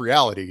realm of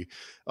reality.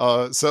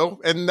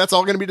 And that's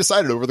all going to be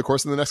decided over the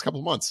course of the next couple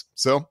of months.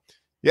 So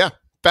yeah,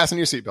 fasten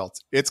your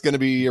seatbelts. It's going to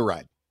be a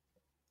ride.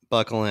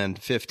 Buckle in.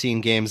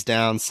 15 games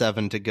down,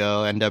 7 to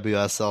go.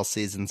 NWSL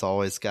season's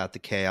always got the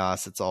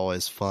chaos. It's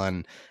always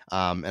fun.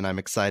 And I'm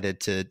excited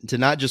to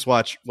not just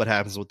watch what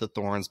happens with the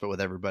Thorns, but with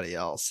everybody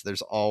else.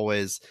 There's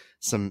always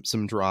some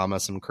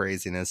drama, some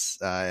craziness,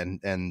 and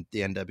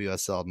the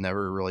NWSL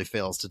never really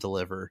fails to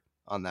deliver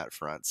on that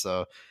front.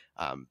 So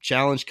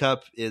Challenge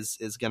Cup is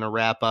going to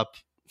wrap up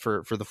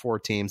for the 4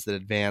 teams that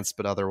advance,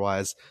 but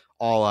otherwise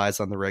all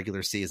eyes on the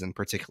regular season,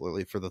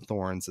 particularly for the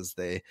Thorns as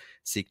they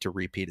seek to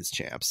repeat as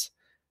champs.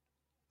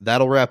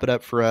 That'll wrap it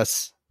up for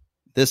us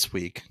this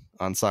week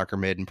on Soccer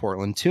Made in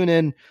Portland. Tune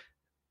in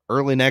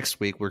early next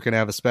week. We're going to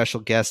have a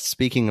special guest.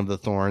 Speaking of the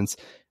Thorns,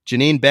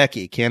 Janine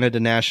Becky, Canada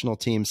national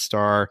team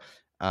star,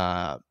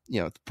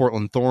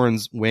 Portland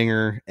Thorns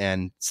winger,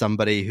 and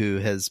somebody who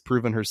has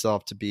proven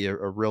herself to be a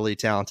really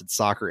talented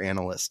soccer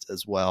analyst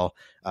as well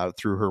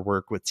through her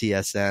work with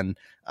TSN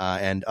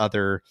and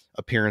other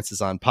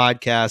appearances on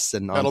podcasts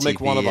and that'll on TV.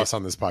 make one of us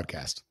on this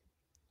podcast.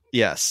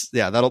 Yes.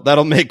 Yeah.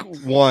 That'll make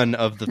one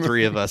of the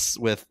 3 of us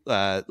with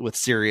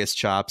serious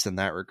chops in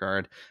that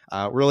regard.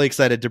 Really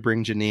excited to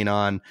bring Janine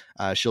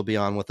on. She'll be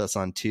on with us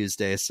on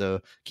Tuesday. So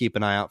keep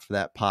an eye out for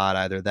that pod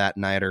either that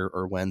night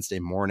or Wednesday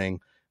morning.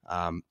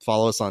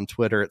 Follow us on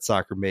Twitter at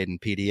Soccer Maiden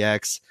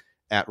PDX,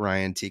 at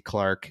Ryan T.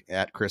 Clarke,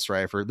 at Chris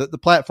Rifer. The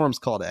platform's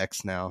called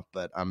X now,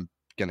 but I'm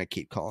going to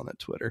keep calling it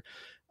Twitter.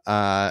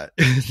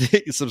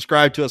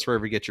 Subscribe to us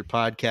wherever you get your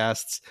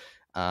podcasts.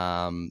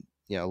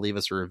 Leave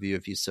us a review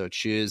if you so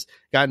choose.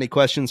 Got any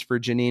questions for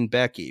Janine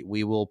Becky?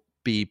 We will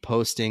be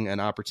posting an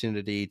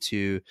opportunity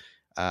to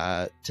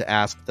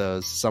ask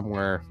those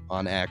somewhere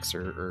on X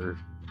or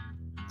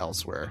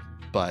elsewhere.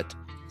 But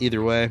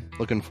either way,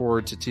 looking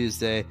forward to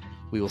Tuesday.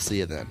 We will see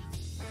you then.